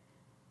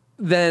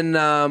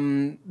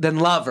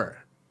lover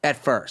at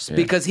first. Yeah.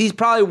 Because he's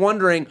probably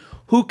wondering,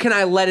 who can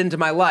I let into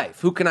my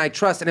life? Who can I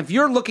trust? And if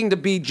you're looking to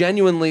be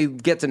genuinely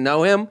get to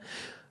know him,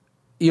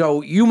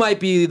 you might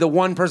be the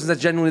one person that's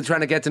genuinely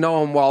trying to get to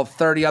know him while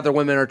 30 other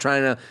women are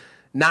trying to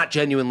not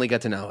genuinely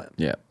get to know him.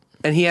 Yeah.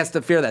 And he has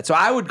to fear that. So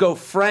I would go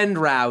friend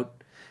route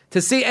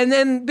to see, and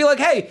then be like,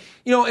 hey,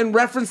 and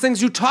reference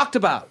things you talked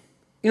about.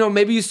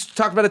 Maybe you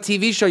talked about a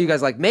TV show you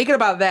guys like. Make it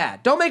about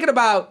that. Don't make it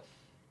about,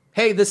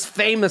 hey, this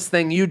famous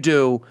thing you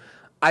do,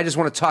 I just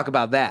want to talk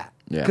about that.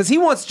 Because he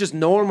wants just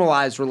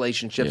normalized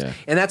relationships,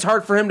 and that's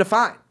hard for him to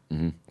find.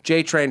 Mm-hmm.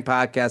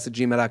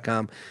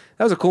 JTrainPodcast@gmail.com.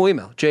 That was a cool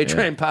email.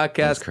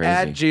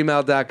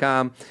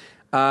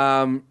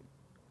 JTrainPodcast@gmail.com.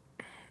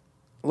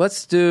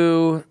 Let's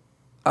do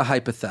a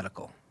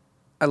hypothetical.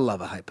 I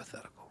love a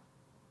hypothetical.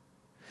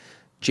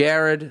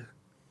 Jared,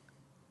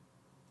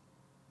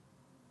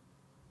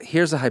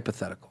 here's a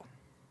hypothetical.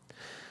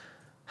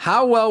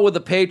 How well would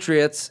the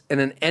Patriots in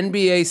an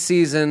NBA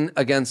season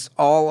against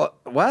all...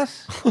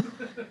 What?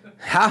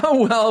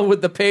 How well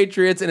would the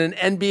Patriots in an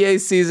NBA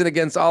season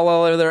against all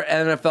other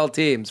NFL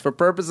teams? For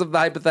purpose of the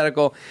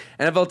hypothetical,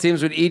 NFL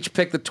teams would each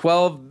pick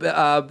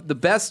the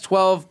best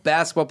 12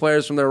 basketball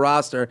players from their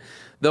roster,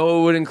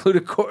 though it would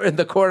include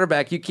the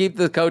quarterback. You keep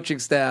the coaching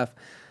staff.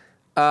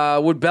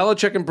 Would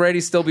Belichick and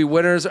Brady still be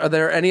winners? Are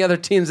there any other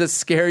teams that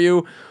scare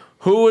you?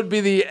 Who would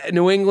be the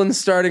New England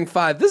starting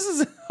five? This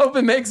is hope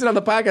it makes it on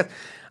the podcast.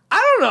 I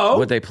don't know.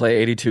 Would they play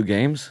 82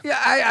 games? Yeah,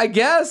 I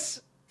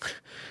guess.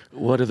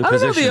 What are the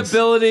positions? positions? I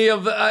don't know the ability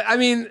of...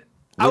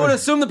 I would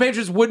assume the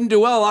Patriots wouldn't do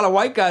well. A lot of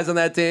white guys on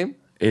that team.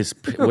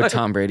 Would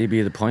Tom Brady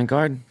be the point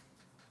guard?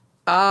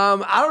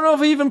 I don't know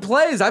if he even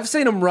plays. I've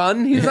seen him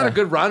run. He's not a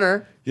good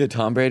runner. Yeah,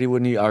 Tom Brady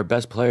wouldn't. Our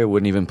best player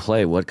wouldn't even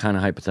play. What kind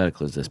of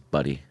hypothetical is this,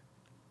 buddy?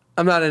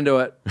 I'm not into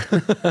it.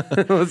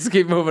 Let's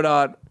keep moving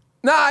on.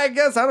 No, I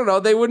guess, I don't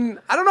know. They wouldn't...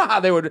 I don't know how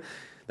they would...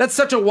 That's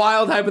such a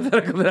wild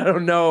hypothetical that I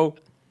don't know.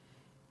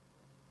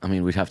 I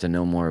mean, we'd have to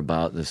know more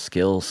about the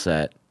skill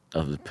set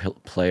of the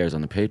players on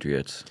the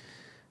Patriots.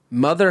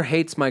 Mother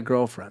hates my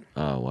girlfriend.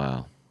 Oh,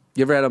 wow.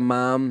 You ever had a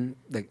mom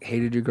that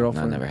hated your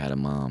girlfriend? I never had a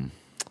mom.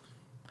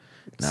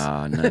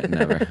 No,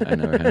 never. I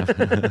never have.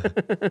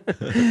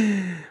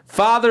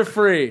 Father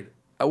Freed.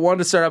 I wanted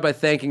to start out by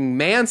thanking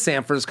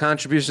Mansam for his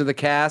contribution to the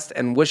cast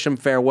and wish him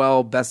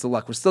farewell. Best of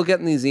luck. We're still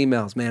getting these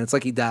emails, man. It's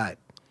like he died.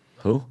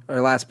 Who?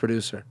 Our last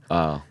producer.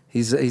 Oh.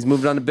 He's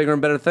moved on to bigger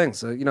and better things.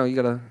 So, you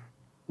got to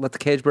let the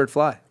cage bird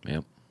fly.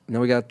 Yep. Now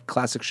we got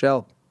classic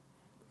Shell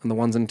on the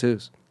ones and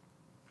twos.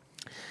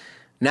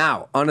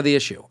 Now, onto the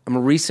issue. I'm a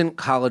recent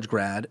college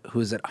grad who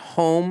is at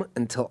home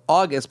until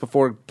August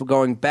before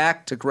going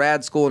back to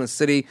grad school in a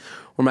city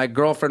where my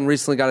girlfriend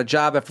recently got a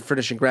job after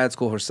finishing grad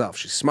school herself.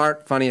 She's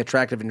smart, funny,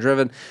 attractive, and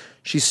driven.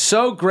 She's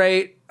so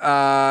great.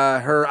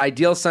 Her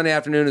ideal Sunday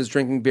afternoon is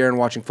drinking beer and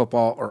watching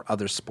football or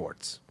other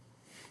sports.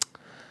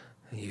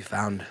 You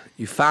found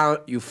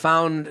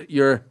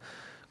your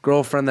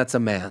girlfriend that's a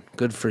man.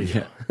 Good for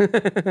you.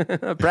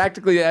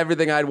 Practically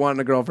everything I'd want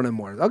in a girlfriend and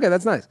more. Okay,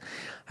 that's nice.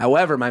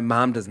 However, my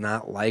mom does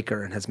not like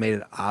her and has made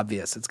it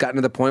obvious. It's gotten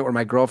to the point where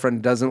my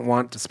girlfriend doesn't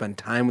want to spend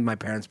time with my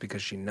parents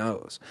because she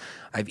knows.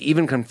 I've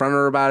even confronted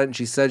her about it, and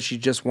she said she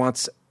just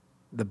wants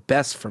the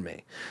best for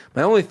me.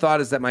 My only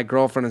thought is that my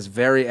girlfriend is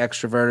very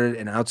extroverted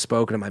and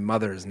outspoken, and my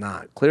mother is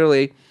not.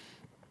 Clearly,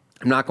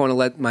 I'm not going to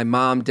let my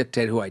mom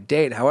dictate who I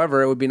date.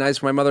 However, it would be nice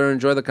for my mother to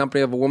enjoy the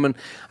company of a woman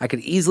I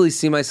could easily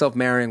see myself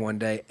marrying one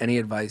day. Any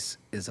advice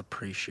is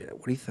appreciated.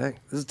 What do you think?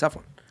 This is a tough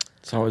one.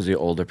 It's always the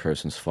older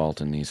person's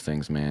fault in these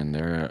things, man.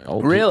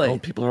 Really?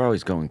 Old people are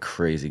always going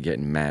crazy,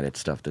 getting mad at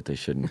stuff that they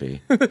shouldn't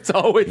be. It's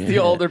always the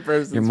older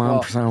person's Your mom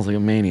fault. sounds like a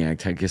maniac.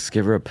 Just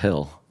give her a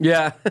pill.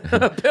 Yeah,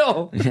 a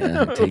pill.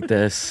 Yeah, take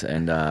this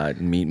and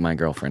meet my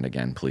girlfriend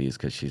again, please,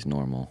 because she's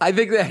normal. I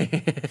think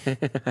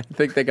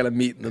they got to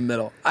meet in the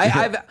middle.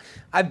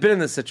 I've been in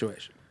this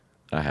situation.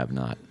 I have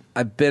not.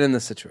 I've been in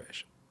this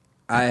situation.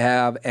 I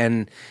have,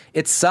 and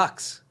it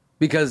sucks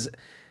because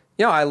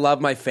I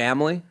love my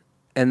family,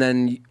 and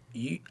then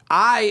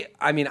I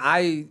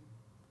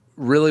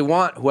really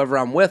want whoever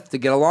I'm with to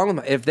get along with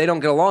me. If they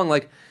don't get along,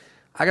 like,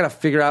 I got to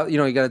figure out,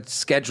 you got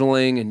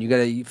scheduling and you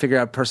got to figure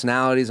out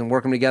personalities and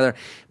work them together.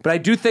 But I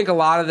do think a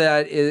lot of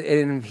that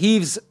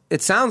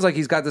it sounds like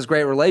he's got this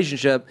great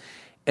relationship,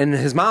 and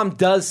his mom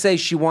does say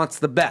she wants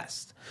the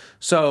best.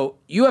 So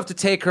you have to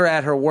take her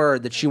at her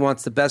word that she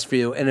wants the best for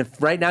you. And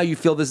if right now you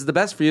feel this is the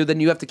best for you, then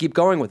you have to keep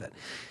going with it.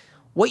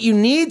 What you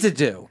need to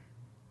do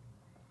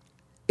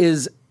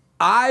is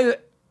I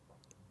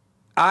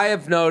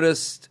have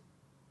noticed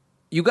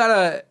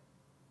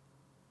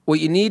what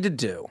you need to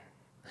do,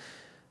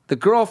 the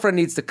girlfriend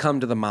needs to come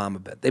to the mom a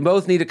bit. They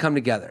both need to come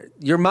together.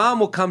 Your mom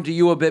will come to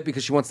you a bit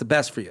because she wants the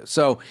best for you.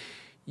 So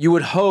you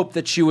would hope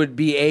that she would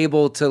be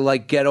able to,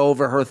 like, get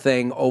over her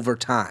thing over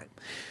time.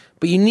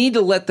 But you need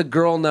to let the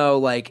girl know,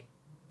 like,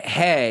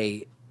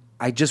 hey,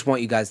 I just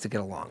want you guys to get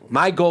along.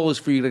 My goal is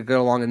for you to get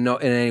along in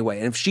any way.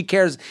 And if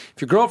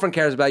your girlfriend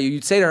cares about you,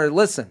 you'd say to her,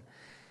 listen,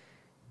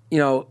 you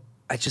don't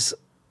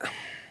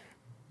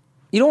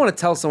want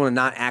to tell someone to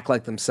not act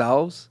like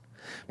themselves,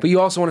 but you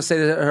also want to say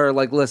to her,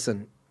 like,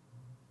 listen,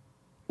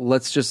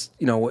 let's just,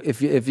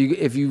 if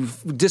you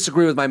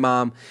disagree with my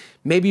mom,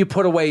 maybe you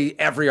put away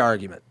every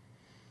argument.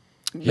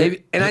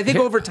 Maybe, and I think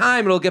over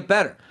time it'll get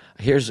better.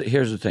 Here's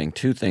the thing.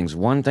 Two things.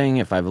 One thing,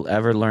 if I've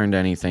ever learned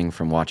anything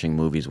from watching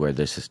movies where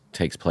this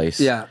takes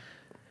place,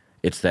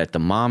 it's that the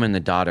mom and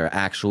the daughter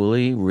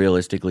actually,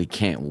 realistically,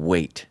 can't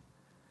wait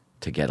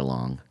to get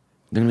along.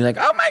 They're going to be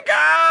like, oh my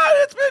God,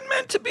 it's been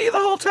meant to be the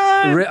whole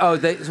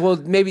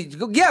time. Maybe,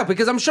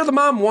 because I'm sure the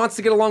mom wants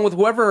to get along with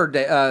whoever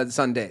her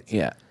son dates.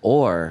 Yeah.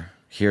 Or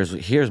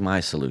here's my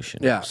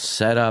solution. Yeah.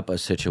 Set up a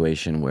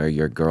situation where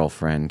your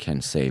girlfriend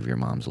can save your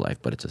mom's life,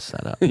 but it's a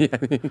setup.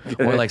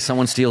 Or like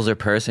someone steals their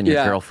purse and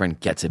your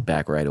girlfriend gets it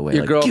back right away.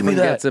 Your girlfriend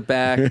gets it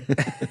back.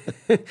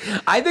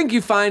 I think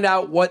you find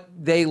out what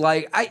they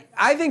like.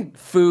 I think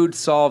food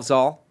solves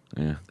all.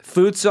 Yeah.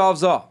 Food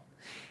solves all.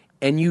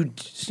 And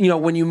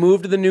when you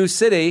move to the new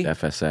city,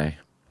 FSA.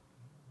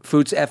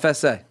 Food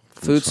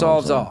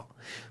solves all.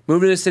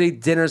 Move to the city,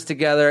 dinners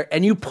together,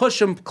 and you push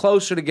them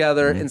closer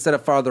together instead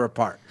of farther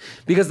apart.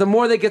 Because the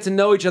more they get to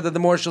know each other, the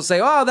more she'll say,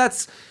 oh,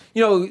 that's,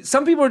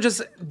 some people are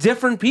just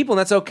different people, and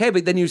that's okay.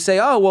 But then you say,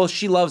 oh, well,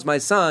 she loves my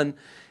son.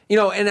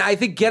 And I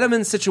think get them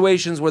in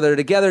situations where they're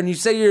together, and you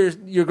say to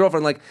your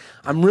girlfriend, like,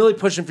 I'm really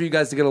pushing for you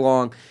guys to get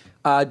along.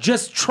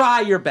 Just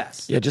try your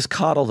best. Yeah, just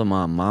coddle the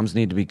mom. Moms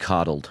need to be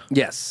coddled.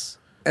 Yes.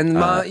 And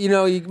you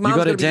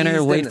go to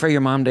dinner, wait for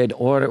the mom to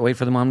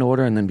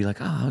order, and then be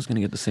like, "Oh, I was going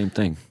to get the same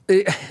thing."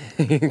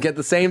 Get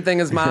the same thing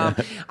as mom.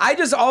 I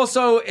just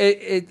also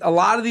a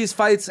lot of these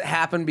fights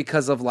happen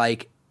because of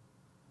like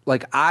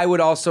I would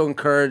also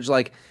encourage,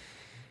 like,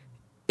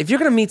 if you're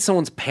going to meet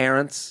someone's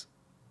parents,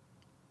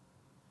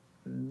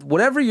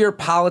 whatever your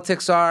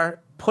politics are,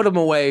 put them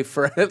away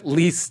for at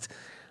least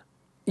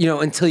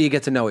until you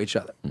get to know each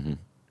other. Mm-hmm.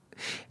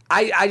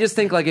 I just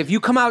think, like, if you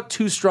come out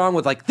too strong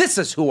with, like, this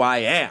is who I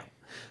am.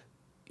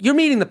 You're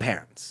meeting the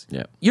parents.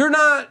 Yeah. You're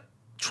not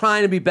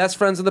trying to be best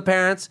friends with the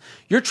parents.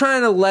 You're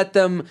trying to let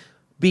them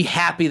be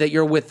happy that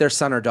you're with their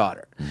son or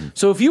daughter. Mm-hmm.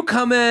 So if you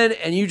come in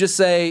and you just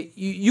say,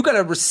 you got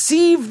to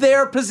receive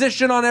their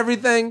position on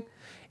everything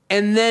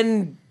and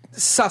then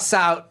suss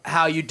out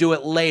how you do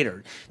it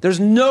later. There's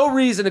no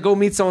reason to go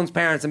meet someone's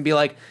parents and be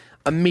like,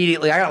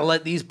 immediately, I got to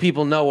let these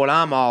people know what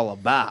I'm all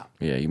about.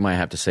 Yeah, you might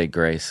have to say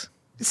grace.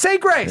 Say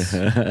grace.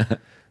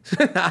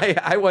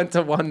 I went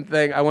to one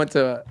thing. I went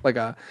to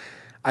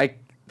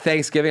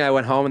Thanksgiving. I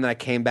went home and then I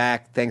came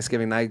back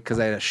Thanksgiving night because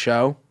I had a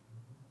show.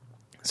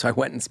 So I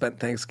went and spent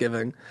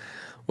Thanksgiving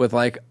with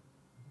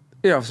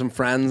some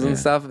friends and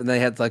stuff. And they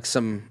had like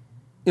some,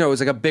 it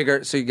was like a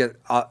bigger, so you get,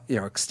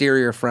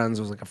 exterior friends.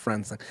 It was like a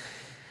friends thing.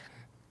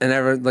 And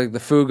everyone, like, the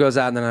food goes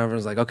out and then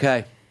everyone's like,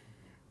 okay,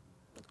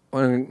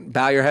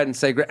 bow your head and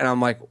say grace. And I'm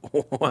like,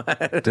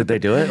 what? Did they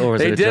do it? Or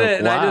was they it a did joke? it.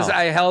 And Wow.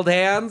 I held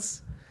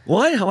hands.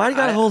 What? Why do you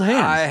gotta hold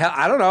hands?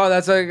 I don't know.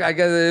 That's like, I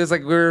guess it was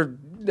like we were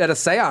at a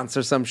seance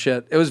or some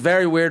shit. It was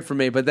very weird for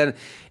me. But then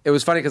it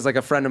was funny because like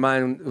a friend of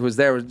mine who was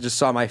there just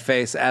saw my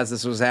face as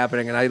this was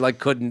happening, and I like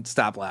couldn't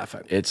stop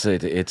laughing. It's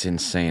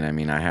insane. I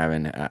mean,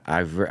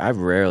 I've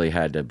rarely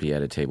had to be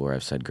at a table where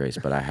I've said grace,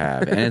 but I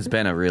have, and it's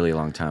been a really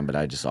long time. But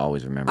I just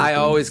always remember. I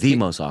always the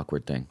most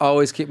awkward thing.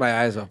 Always keep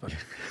my eyes open.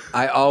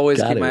 I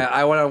always keep my.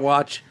 I want to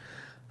watch.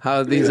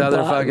 How these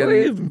other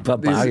fucking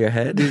bow your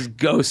head. These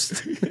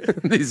ghosts,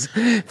 these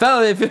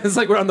fella, it's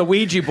like we're on the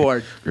Ouija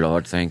board.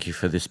 Lord, thank you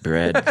for this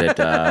bread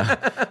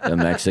that the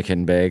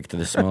Mexican baked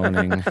this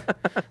morning.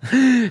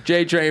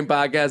 JTrain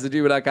Podcast at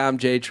gmail.com.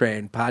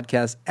 JTrain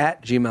Podcast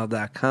at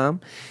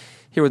gmail.com.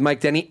 Here with Mike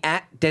Denny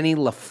at Denny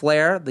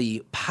LaFleur.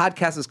 The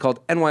podcast is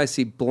called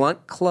NYC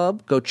Blunt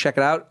Club. Go check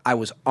it out. I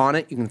was on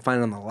it. You can find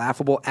it on the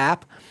Laughable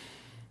app.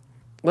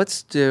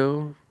 Let's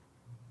do.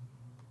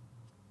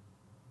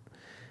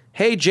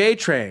 Hey,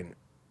 J-Train.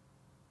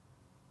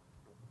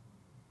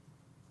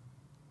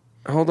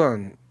 Hold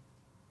on.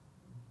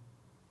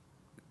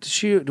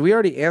 Do we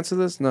already answer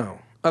this? No.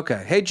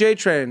 Okay. Hey,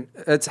 J-Train.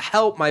 It's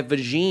help. My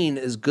vagine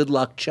is good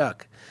luck,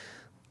 Chuck.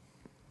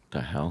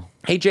 The hell?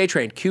 Hey,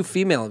 J-Train. Cue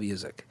female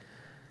music.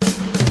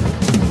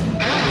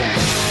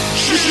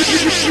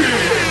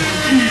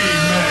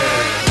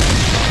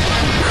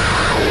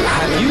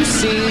 Have you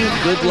seen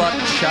Good Luck,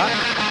 Chuck?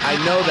 I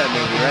know that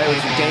movie, right? It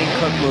was a Dane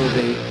Cook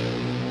movie.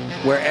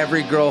 Where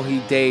every girl he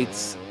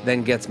dates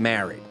then gets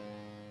married.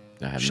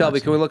 Shelby,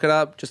 can we look it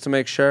up just to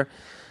make sure?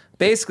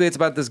 Basically, it's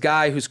about this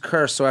guy who's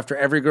cursed, so after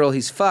every girl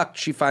he's fucked,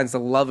 she finds the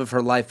love of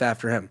her life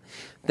after him.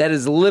 That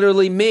is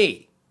literally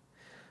me.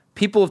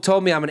 People have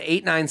told me I'm an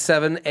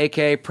 897,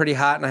 a.k.a. pretty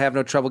hot, and I have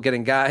no trouble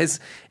getting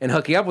guys and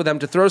hooking up with them.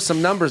 To throw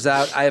some numbers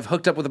out, I have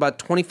hooked up with about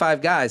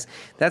 25 guys.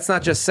 That's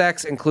not just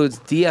sex, includes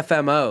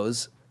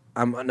DFMOs.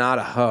 I'm not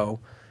a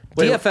hoe.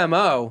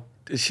 DFMO...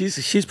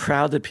 She's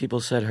proud that people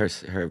said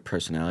her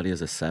personality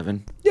is a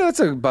 7. Yeah,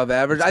 that's above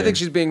average. I think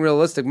she's being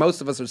realistic.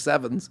 Most of us are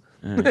 7s.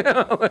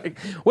 Like,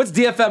 what's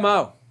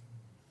DFMO?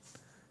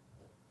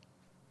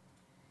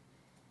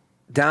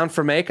 Down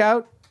for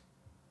makeout?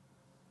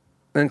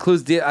 It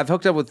includes. I've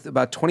hooked up with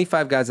about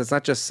 25 guys. That's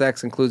not just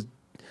sex. Includes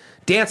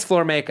dance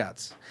floor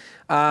makeouts.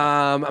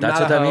 That's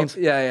what that means?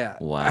 Yeah.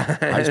 Wow.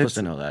 I'm supposed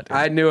to know that.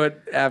 I knew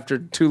it after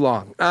too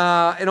long.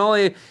 And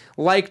only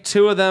like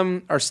 2 of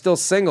them are still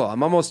single.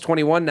 I'm almost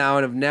 21 now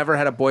and have never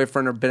had a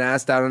boyfriend or been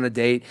asked out on a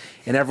date,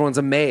 and everyone's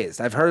amazed.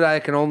 I've heard I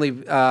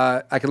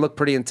can look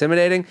pretty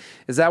intimidating.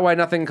 Is that why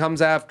nothing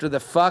comes after the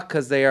fuck?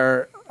 Because they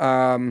are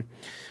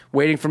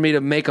waiting for me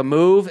to make a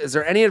move? Is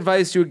there any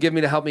advice you would give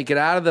me to help me get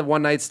out of the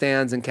one-night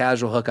stands and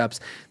casual hookups?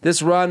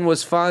 This run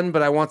was fun,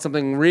 but I want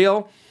something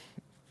real.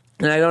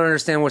 And I don't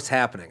understand what's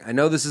happening. I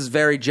know this is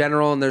very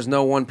general and there's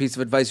no one piece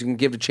of advice you can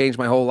give to change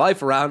my whole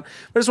life around.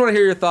 But I just want to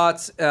hear your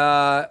thoughts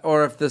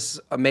or if this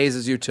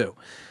amazes you too.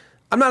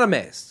 I'm not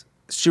amazed.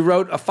 She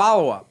wrote a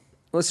follow-up.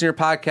 Listen to your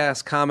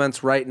podcast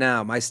comments right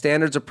now. My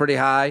standards are pretty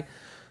high.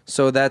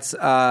 So that's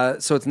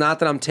so it's not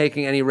that I'm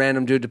taking any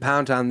random dude to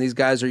pound town. These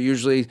guys are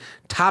usually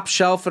top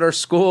shelf at our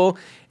school,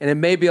 and it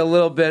may be a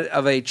little bit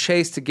of a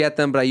chase to get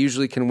them, but I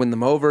usually can win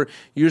them over.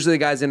 Usually the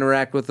guys I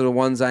interact with are the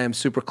ones I am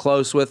super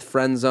close with,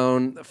 friend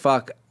zone,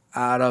 fuck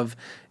out of,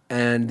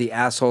 and the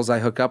assholes I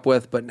hook up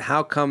with. But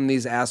how come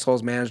these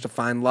assholes manage to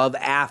find love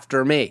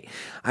after me?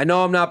 I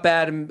know I'm not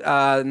bad in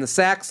the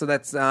sack, so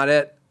that's not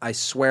it. I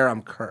swear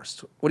I'm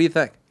cursed. What do you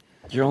think?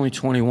 You're only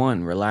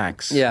 21.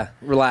 Relax. Yeah,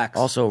 relax.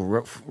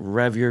 Also,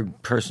 rev your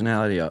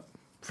personality up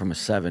from a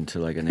 7 to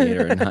like an 8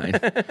 or a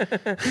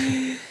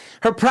 9.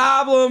 Her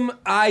problem,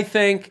 I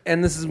think,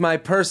 and this is my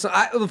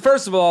personal...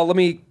 First of all, let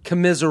me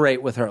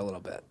commiserate with her a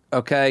little bit,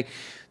 okay?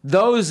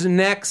 Those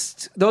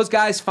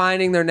guys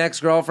finding their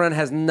next girlfriend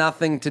has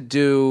nothing to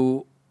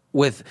do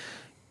with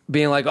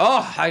being like,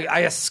 oh,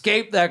 I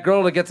escaped that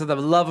girl to get to the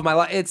love of my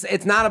life.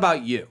 It's not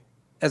about you.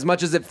 As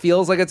much as it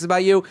feels like it's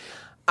about you.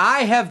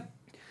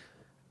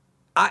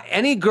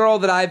 Any girl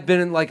that I've been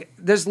in, like,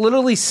 there's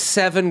literally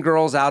 7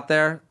 girls out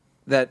there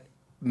that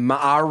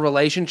our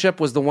relationship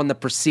was the one that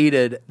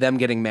preceded them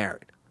getting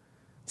married.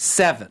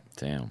 7.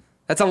 Damn.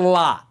 That's a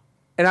lot.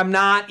 And I'm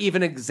not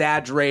even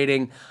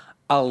exaggerating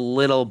a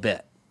little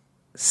bit.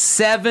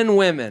 7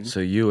 women. So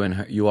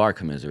you are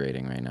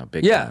commiserating right now,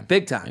 big time. Yeah,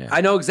 big time. Yeah.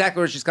 I know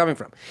exactly where she's coming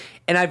from.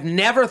 And I've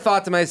never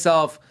thought to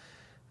myself,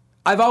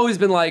 I've always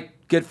been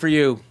like, good for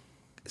you.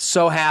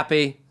 So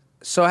happy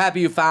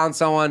you found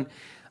someone.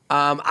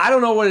 I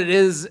don't know what it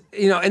is,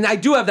 and I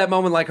do have that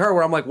moment like her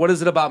where I'm like, what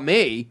is it about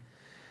me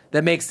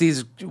that makes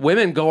these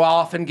women go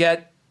off and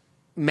get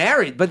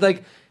married? But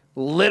like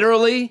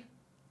literally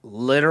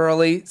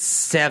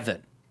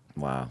 7.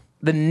 Wow.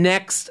 The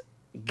next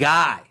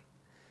guy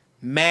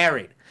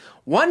married.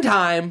 One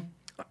time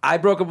I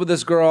broke up with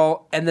this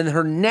girl and then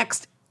her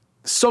next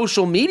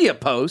social media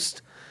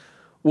post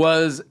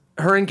was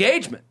her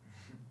engagement.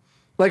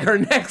 Like her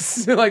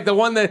next, like the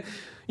one that...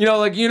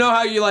 how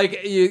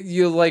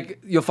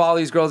you'll follow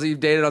these girls that you've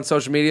dated on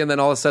social media, and then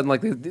all of a sudden,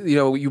 like,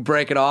 you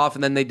break it off,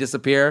 and then they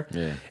disappear.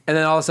 Yeah. And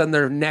then all of a sudden,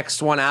 their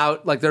next one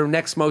out, like their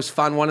next most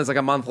fun one is like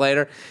a month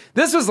later.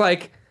 This was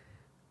like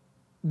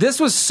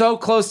This was so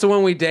close to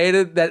when we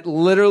dated that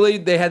literally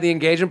they had the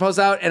engagement post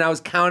out, and I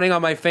was counting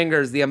on my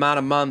fingers the amount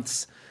of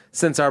months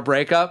since our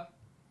breakup.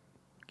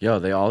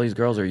 Yo, all these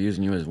girls are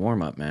using you as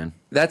warm up, man.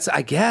 That's,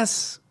 I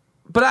guess.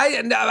 But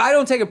I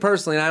don't take it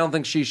personally, and I don't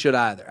think she should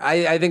either.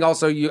 I think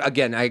also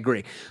again, I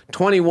agree.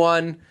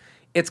 21,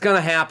 it's going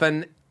to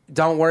happen.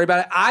 Don't worry about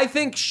it. I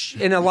think,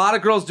 and a lot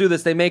of girls do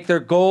this, they make their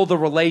goal the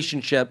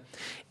relationship,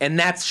 and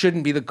that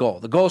shouldn't be the goal.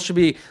 The goal should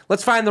be,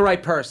 let's find the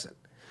right person.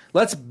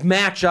 Let's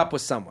match up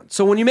with someone.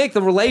 So when you make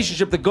the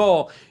relationship the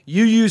goal,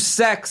 you use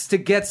sex to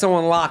get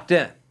someone locked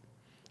in.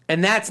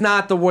 And that's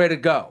not the way to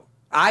go.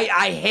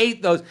 I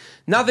hate those.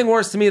 Nothing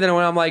worse to me than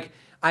when I'm like,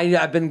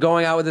 I've been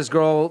going out with this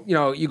girl,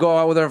 you go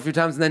out with her a few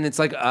times and then it's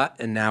like,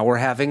 and now we're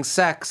having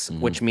sex,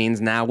 which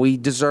means now we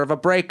deserve a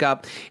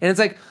breakup. And it's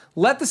like,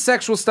 let the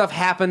sexual stuff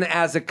happen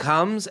as it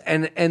comes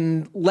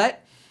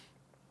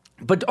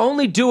but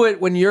only do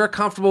it when you're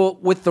comfortable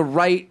with the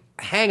right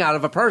hangout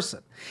of a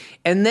person.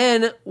 And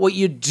then what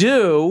you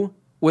do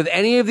with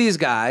any of these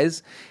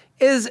guys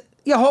is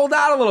you hold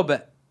out a little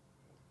bit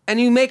and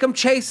you make them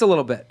chase a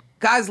little bit.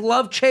 Guys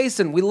love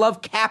chasing. We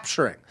love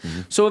capturing.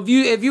 So if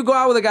you go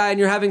out with a guy and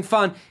you're having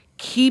fun,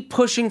 keep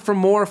pushing for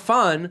more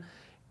fun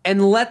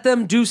and let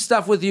them do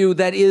stuff with you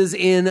that is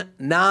in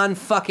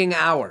non-fucking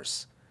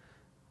hours.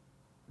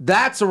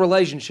 That's a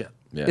relationship.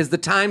 Yeah. Is the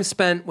time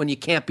spent when you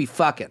can't be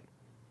fucking.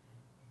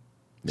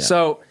 Yeah.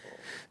 So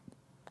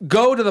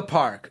go to the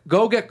park.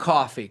 Go get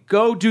coffee.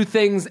 Go do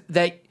things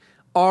that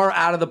are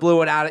out of the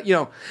blue and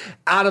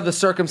out of the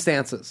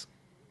circumstances.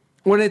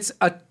 When it's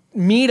a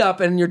meet up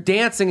and you're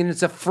dancing and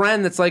it's a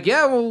friend that's like,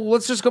 yeah, well,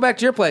 let's just go back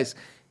to your place.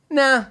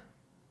 Nah,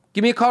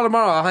 give me a call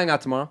tomorrow. I'll hang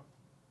out tomorrow.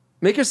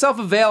 Make yourself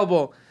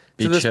available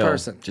to this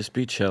person. Just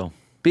be chill.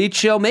 Be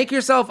chill. Make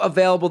yourself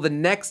available the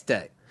next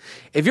day.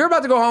 If you're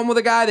about to go home with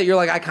a guy that you're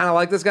like, I kind of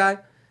like this guy,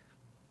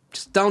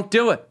 just don't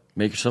do it.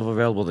 Make yourself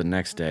available the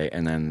next day,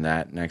 and then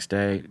that next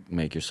day,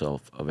 make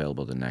yourself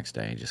available the next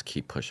day. Just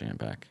keep pushing it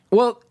back.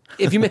 Well,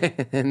 if you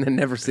and then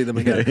never see them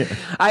again.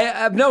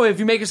 No, if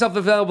you make yourself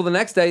available the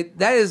next day,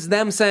 that is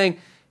them saying,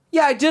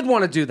 yeah, I did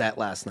want to do that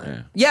last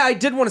night. Yeah, I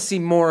did want to see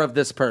more of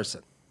this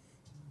person.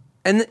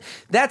 And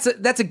that's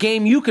a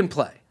game you can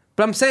play.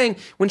 But I'm saying,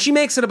 when she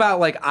makes it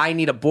about, like, I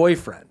need a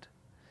boyfriend,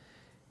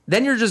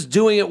 then you're just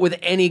doing it with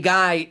any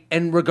guy,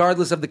 and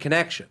regardless of the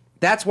connection.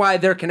 That's why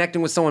they're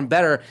connecting with someone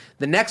better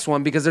the next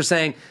one, because they're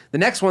saying the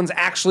next one's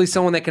actually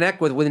someone they connect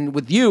with.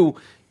 With you,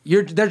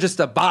 they're just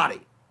a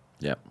body.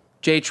 Yep.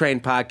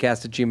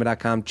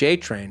 JTrainPodcast@gmail.com.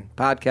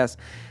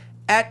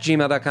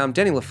 JTrainPodcast@gmail.com.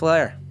 Denny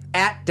LaFleur.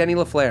 @Denny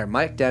LaFleur.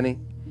 Mike Denny.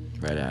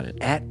 Right at it.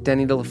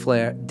 @Denny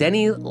LaFleur.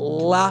 Denny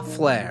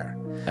LaFleur.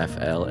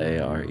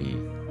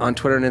 FLARE. On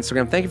Twitter and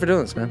Instagram. Thank you for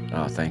doing this, man.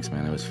 Oh, thanks,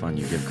 man. It was fun.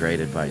 You give great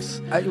advice.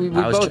 We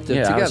both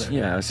did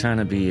together. I was trying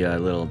to be a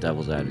little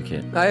devil's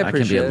advocate. I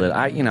appreciate it.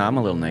 I'm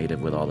a little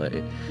negative with all of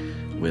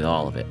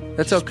it.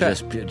 That's okay.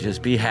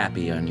 Just be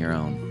happy on your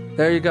own.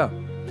 There you go.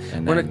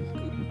 And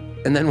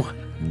then what?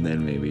 And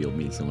then maybe you'll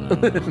meet someone else.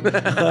 We're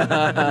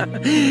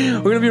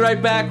going to be right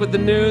back with the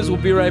news.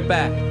 We'll be right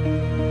back.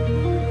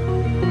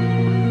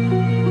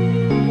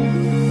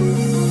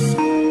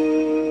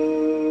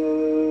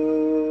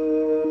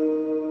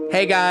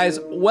 Hey guys,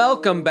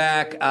 welcome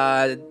back.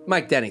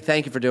 Mike Denny,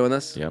 thank you for doing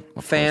this. Yep.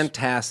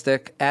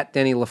 Fantastic.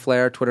 @Denny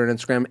LaFleur, Twitter and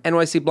Instagram.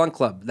 NYC Blunt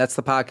Club, that's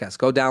the podcast.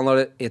 Go download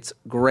it. It's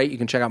great. You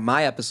can check out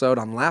my episode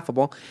on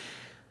Laughable.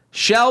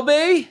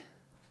 Shelby?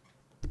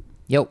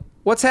 Yo.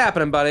 What's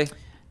happening, buddy?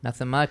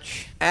 Nothing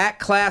much.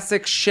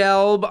 @Classic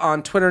Shelb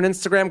on Twitter and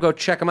Instagram. Go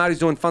check him out. He's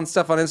doing fun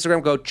stuff on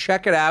Instagram. Go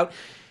check it out.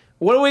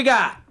 What do we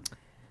got?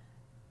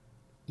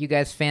 You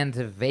guys fans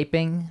of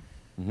vaping?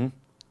 Mm-hmm.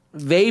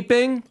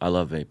 Vaping? I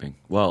love vaping.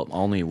 Well,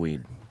 only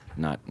weed,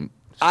 not...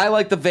 I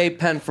like the vape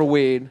pen for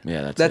weed.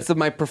 Yeah, that's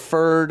my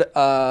preferred...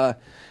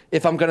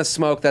 if I'm going to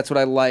smoke, that's what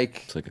I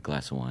like. It's like a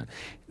glass of wine.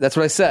 That's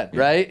what I said,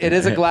 right? It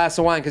is a glass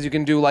of wine because you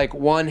can do like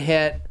one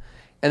hit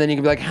and then you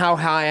can be like, how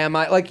high am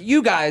I? Like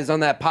you guys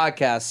on that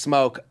podcast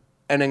smoke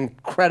an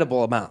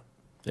incredible amount.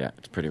 Yeah,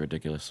 it's pretty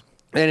ridiculous.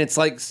 And it's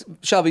like,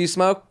 Shelby, you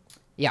smoke?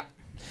 Yeah.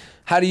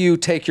 How do you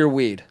take your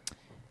weed?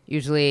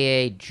 Usually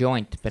a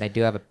joint, but I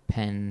do have a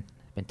pen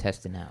I've been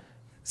testing out.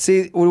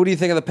 See, what do you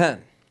think of the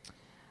pen?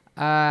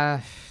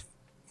 I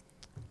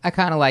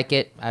kind of like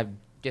it. I'm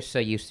just so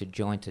used to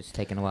joints, it's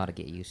taken a while to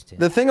get used to.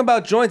 The thing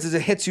about joints is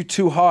it hits you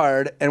too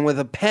hard, and with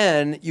a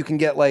pen, you can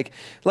get like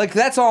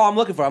that's all I'm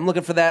looking for. I'm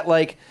looking for that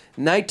like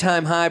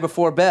nighttime high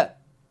before bed,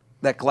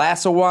 that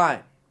glass of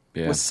wine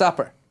with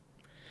supper.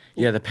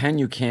 Yeah, the pen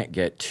you can't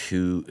get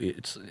too.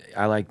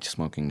 I like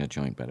smoking the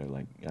joint better.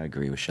 Like I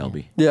agree with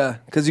Shelby. Yeah,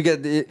 because you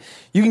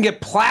can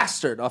get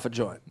plastered off a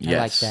joint. Yes. I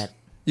like that.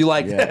 You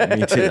like that?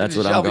 Me too. That's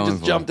what Shelby I'm going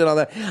just for. jumped in on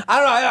that. I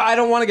don't know. I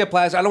don't want to get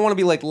plastered. I don't want to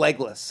be like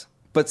legless.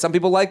 But some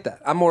people like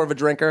that. I'm more of a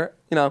drinker.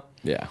 Yeah.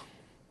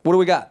 What do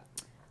we got?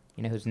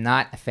 You know who's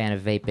not a fan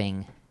of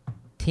vaping?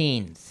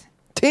 Teens.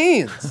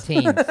 Teens.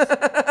 Teens.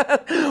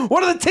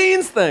 What do the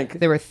teens think?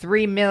 There were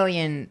 3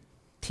 million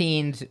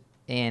teens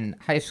in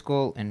high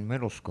school and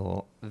middle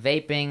school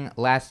vaping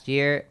last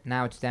year.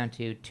 Now it's down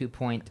to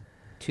 2.8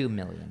 2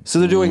 million. So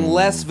they're doing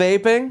less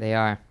vaping. They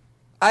are.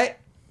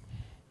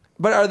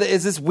 But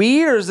is this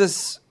weed or is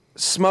this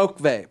smoke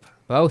vape?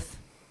 Both.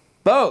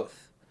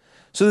 Both.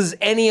 So this is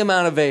any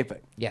amount of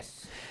vaping.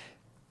 Yes.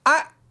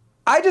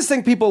 I just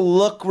think people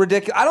look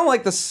ridiculous. I don't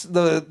like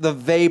the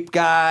vape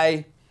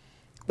guy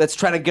that's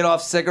trying to get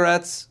off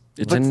cigarettes.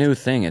 It's a new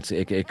thing.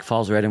 It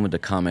falls right in with the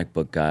comic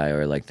book guy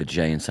or like the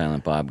Jay and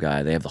Silent Bob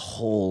guy. They have the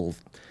whole.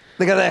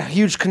 They got a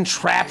huge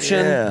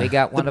contraption. Yeah. They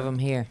got one of them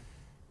here.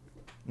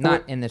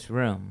 Not in this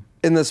room.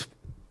 in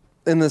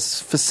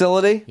this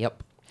facility.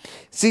 Yep.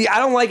 See, I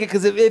don't like it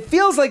because it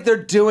feels like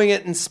they're doing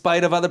it in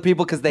spite of other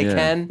people because they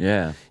can.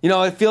 Yeah. You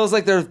know, it feels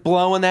like they're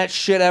blowing that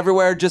shit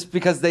everywhere just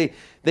because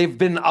they've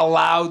been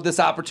allowed this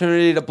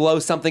opportunity to blow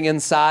something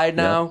inside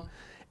now. Yep.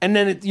 And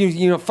then it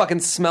you know fucking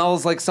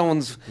smells like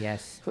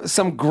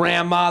some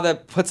grandma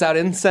that puts out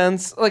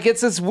incense. Like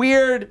it's this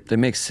weird. They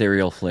make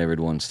cereal flavored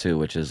ones too,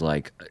 which is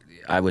like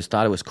I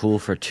thought it was cool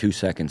for 2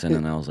 seconds, and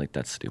then I was like,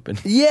 that's stupid.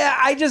 Yeah,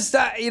 I just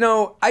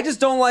I just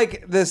don't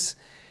like this.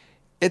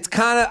 It's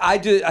kind of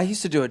I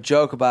used to do a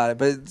joke about it,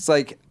 but it's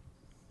like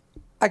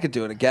I could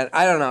do it again.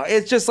 I don't know.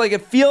 It's just like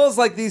it feels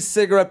like these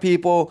cigarette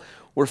people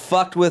were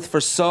fucked with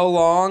for so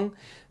long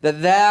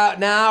that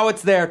now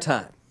it's their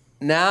time.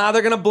 Now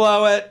they're gonna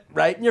blow it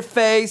right in your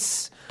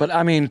face. But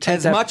I mean,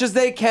 as much as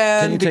they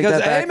can you take because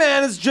that back? hey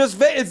man, it's just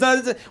it's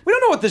not. We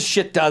don't know what this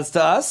shit does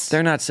to us.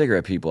 They're not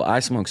cigarette people.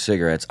 I smoke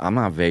cigarettes. I'm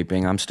not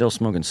vaping. I'm still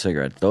smoking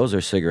cigarettes. Those are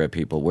cigarette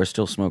people. We're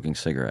still smoking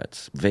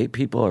cigarettes. Vape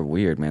people are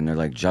weird, man. They're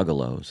like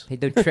juggalos. He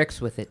do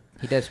tricks with it.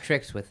 He does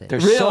tricks with it.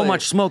 There's Really? so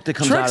much smoke that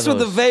comes out Tricks of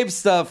those. with the vape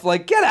stuff.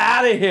 Like, get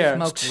out of here.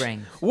 Smoke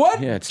rings.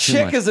 What Yeah, it's too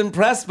chick much. is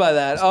impressed by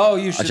that? Oh,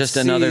 you should Just see.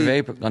 another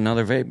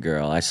vape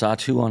girl. I saw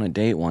two on a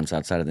date once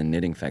outside of the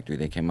knitting factory.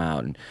 They came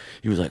out and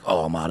he was like,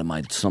 "Oh, I'm out of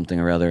my something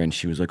or other," and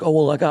she was like, "Oh,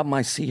 well, I got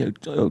my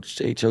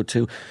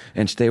HO2,"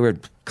 and they were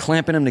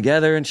clamping them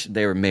together, and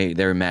they were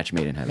match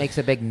made in heaven. Makes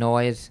a big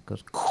noise.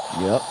 Goes.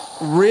 Yep.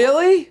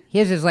 Really?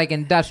 His is like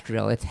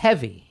industrial. It's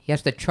heavy. He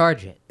has to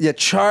charge it. Yeah,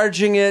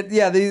 charging it.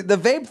 Yeah, the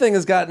vape thing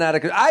has gotten out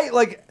of control. I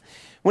like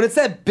when it's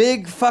that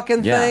big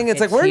fucking Yeah. thing. It's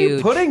like, It's where are you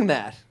huge. putting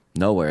that?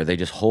 Nowhere. They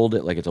just hold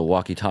it like it's a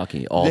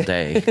walkie-talkie all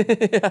day.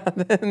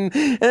 And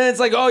it's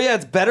like, oh yeah,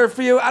 it's better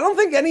for you. I don't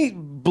think any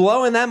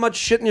blowing that much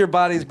shit in your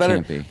body is better.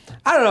 can't be.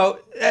 I don't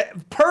know.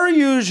 Per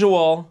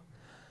usual,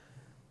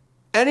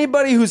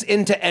 anybody who's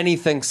into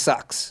anything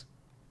sucks.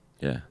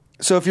 Yeah.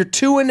 So if you're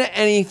too into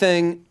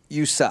anything,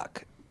 you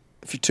suck.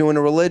 If you're too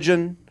into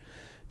religion,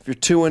 if you're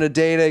too into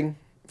dating,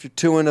 if you're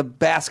too into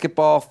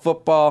basketball,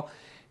 football,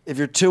 if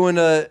you're too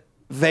into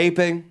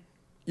vaping,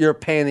 you're a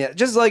pain in the ass.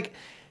 Just like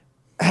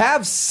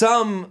have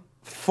some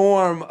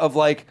form of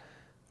like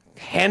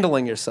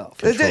handling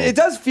yourself. It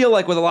does feel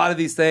like with a lot of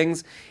these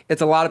things,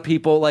 it's a lot of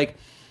people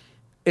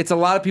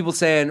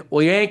saying,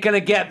 well, you ain't going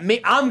to get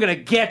me. I'm going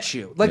to get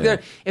you. Like Yeah.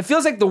 it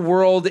feels like the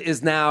world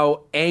is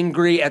now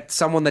angry at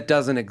someone that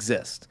doesn't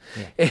exist.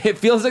 Yeah. It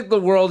feels like the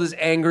world is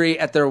angry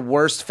at their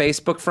worst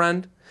Facebook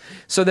friend.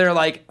 So they're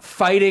like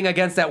fighting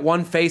against that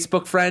one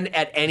Facebook friend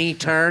at any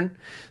turn.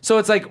 So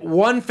it's like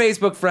one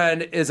Facebook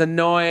friend is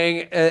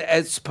annoying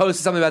as opposed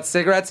to something about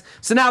cigarettes.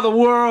 So now the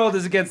world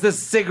is against this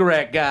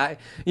cigarette guy,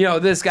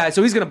 this guy.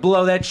 So he's going to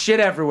blow that shit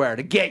everywhere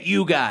to get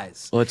you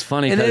guys. Well, it's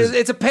funny And 'cause-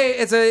 it's a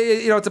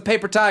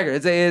paper tiger.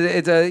 It's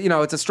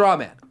a straw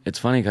man. It's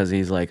funny because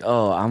he's like,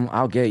 "Oh,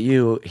 I'll get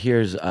you.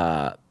 Here's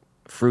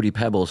Fruity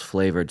Pebbles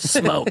flavored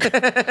smoke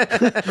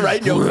Right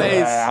in your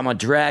face. I'm a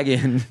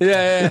dragon.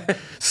 Yeah.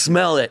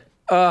 Smell it.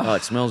 Oh,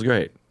 it smells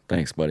great.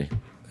 Thanks, buddy.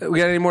 We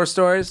got any more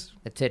stories?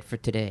 That's it for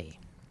today.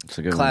 It's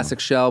a good Classic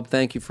Shelb.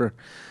 Thank you for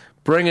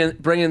bringing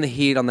the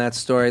heat on that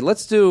story.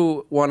 Let's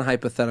do one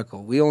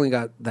hypothetical. We only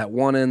got that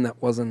one in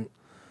that wasn't.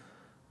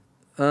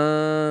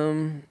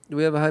 Do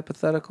we have a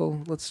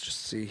hypothetical? Let's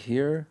just see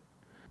here.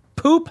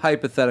 Poop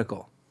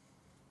hypothetical.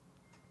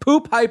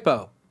 Poop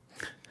hypo.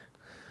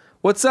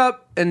 What's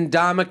up,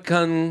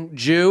 Indomitian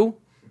Jew?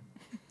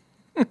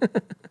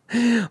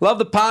 Love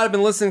the pod. I've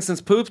been listening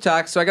since Poop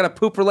Talk, so I got a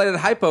poop-related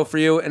hypo for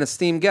you, an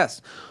esteemed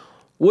guest.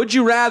 Would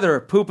you rather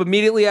poop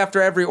immediately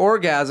after every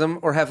orgasm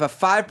or have a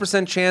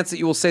 5% chance that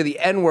you will say the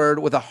N-word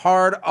with a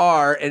hard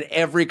R in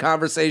every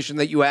conversation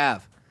that you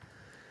have?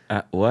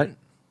 What?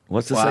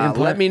 What's the Wow, second part?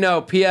 let me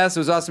know. P.S. It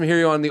was awesome to hear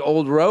you on the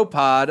Old Row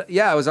pod.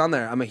 Yeah, I was on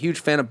there. I'm a huge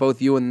fan of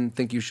both you and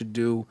think you should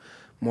do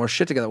more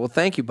shit together. Well,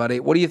 thank you, buddy.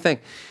 What do you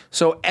think?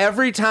 So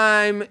every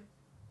time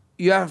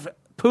you have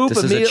poop This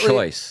is immediately... a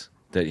choice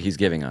that he's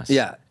giving us.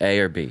 Yeah. A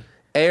or B.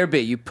 A or B.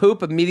 You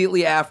poop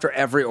immediately after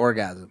every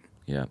orgasm.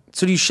 Yeah.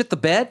 So do you shit the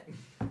bed?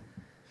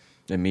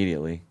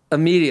 Immediately.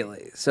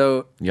 Immediately.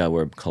 So Yeah,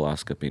 we're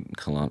coloscopy.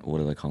 What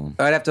do they call them?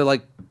 I'd have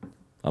to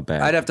A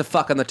bag. I'd have to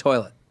fuck on the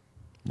toilet.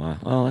 Wow.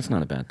 Oh, that's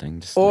not a bad thing.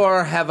 Just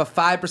Or have a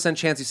 5%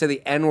 chance you say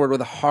the N-word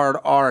with a hard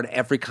R in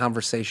every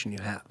conversation you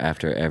have.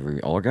 after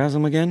every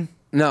orgasm again?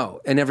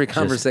 No, in every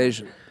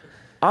conversation.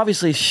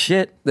 Obviously,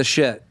 shit. The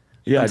shit.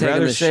 Yeah, I'm I'd taking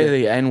rather the say shit.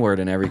 the N word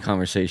in every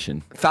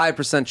conversation.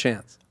 5%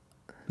 chance.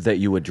 that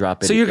you would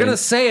drop it. So you're going to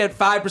say it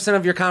 5%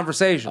 of your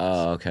conversations.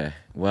 Oh, okay.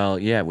 Well,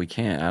 yeah, we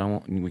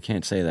can't. We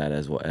can't say that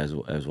as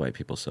white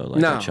people. So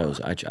like, No.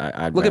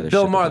 I'd Look rather at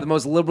Bill ship Maher, it. the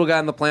most liberal guy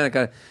on the planet,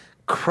 got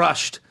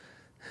crushed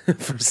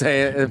for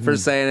saying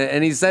it,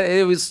 and he said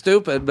it was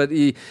stupid, but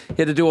he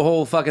had to do a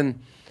whole fucking,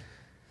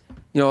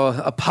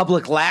 a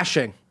public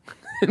lashing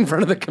in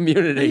front of the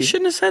community. He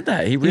shouldn't have said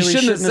that. He really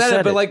shouldn't have said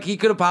it, but it. like he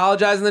could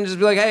apologize and then just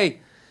be like, hey.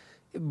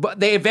 But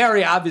they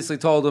very obviously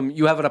told him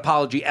you have an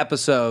apology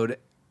episode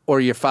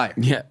or you're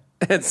fired. Yeah.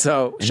 And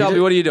so, Shelby,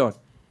 what are you doing?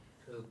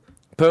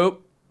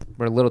 Poop.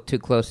 We're a little too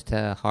close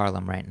to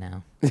Harlem right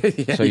now.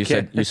 Yeah, So you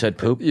said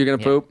poop? You're gonna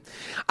poop.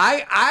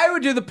 I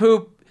would do the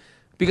poop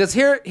because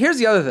here's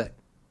the other thing.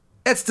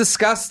 It's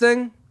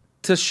disgusting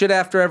to shit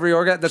after every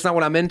orgasm. That's not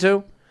what I'm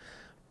into.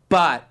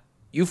 But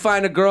you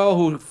find a girl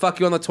who fuck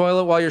you on the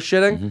toilet while you're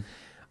shitting.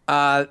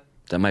 That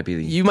might be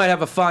the You might have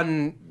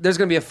there's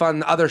gonna be a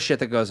fun other shit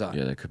that goes on.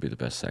 yeah. That could be the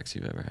best sex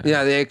you've ever had.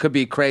 Yeah, it could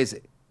be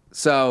crazy.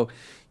 So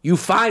you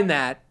find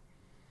that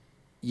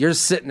you're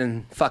sitting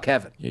in fuck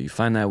heaven. Yeah. You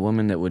find that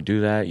woman that would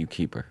do that, you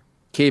keep her.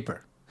 Keep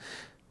her.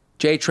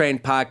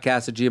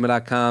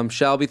 JTrainPodcast@gmail.com.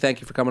 Shelby, thank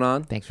you for coming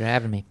on. Thanks for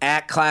having me.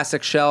 At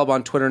Classic Shelb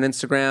on Twitter and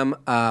Instagram.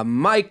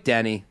 Mike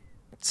Denny,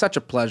 such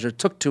a pleasure.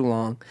 Took too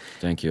long.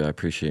 Thank you. I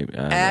appreciate it.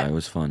 At It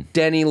was fun.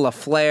 Denny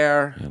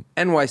LaFleur,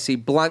 NYC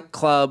Blunt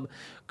Club.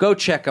 Go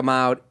check him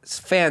out. It's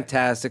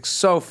fantastic.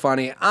 So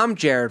funny. I'm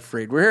Jared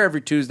Freed. We're here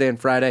every Tuesday and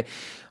Friday.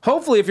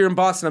 Hopefully, if you're in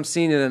Boston, I'm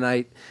seeing you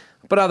tonight.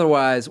 But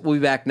otherwise, we'll be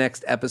back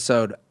next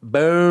episode.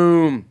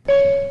 Boom.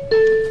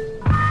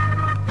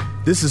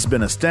 This has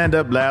been a Stand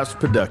Up Labs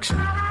production,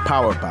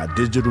 powered by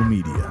digital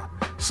media.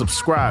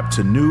 Subscribe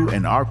to new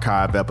and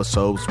archive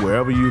episodes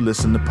wherever you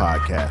listen to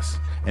podcasts,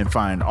 and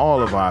find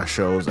all of our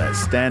shows at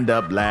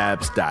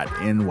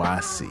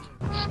standuplabs.nyc.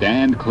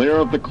 Stand clear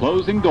of the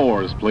closing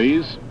doors,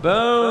 please.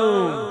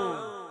 Boom.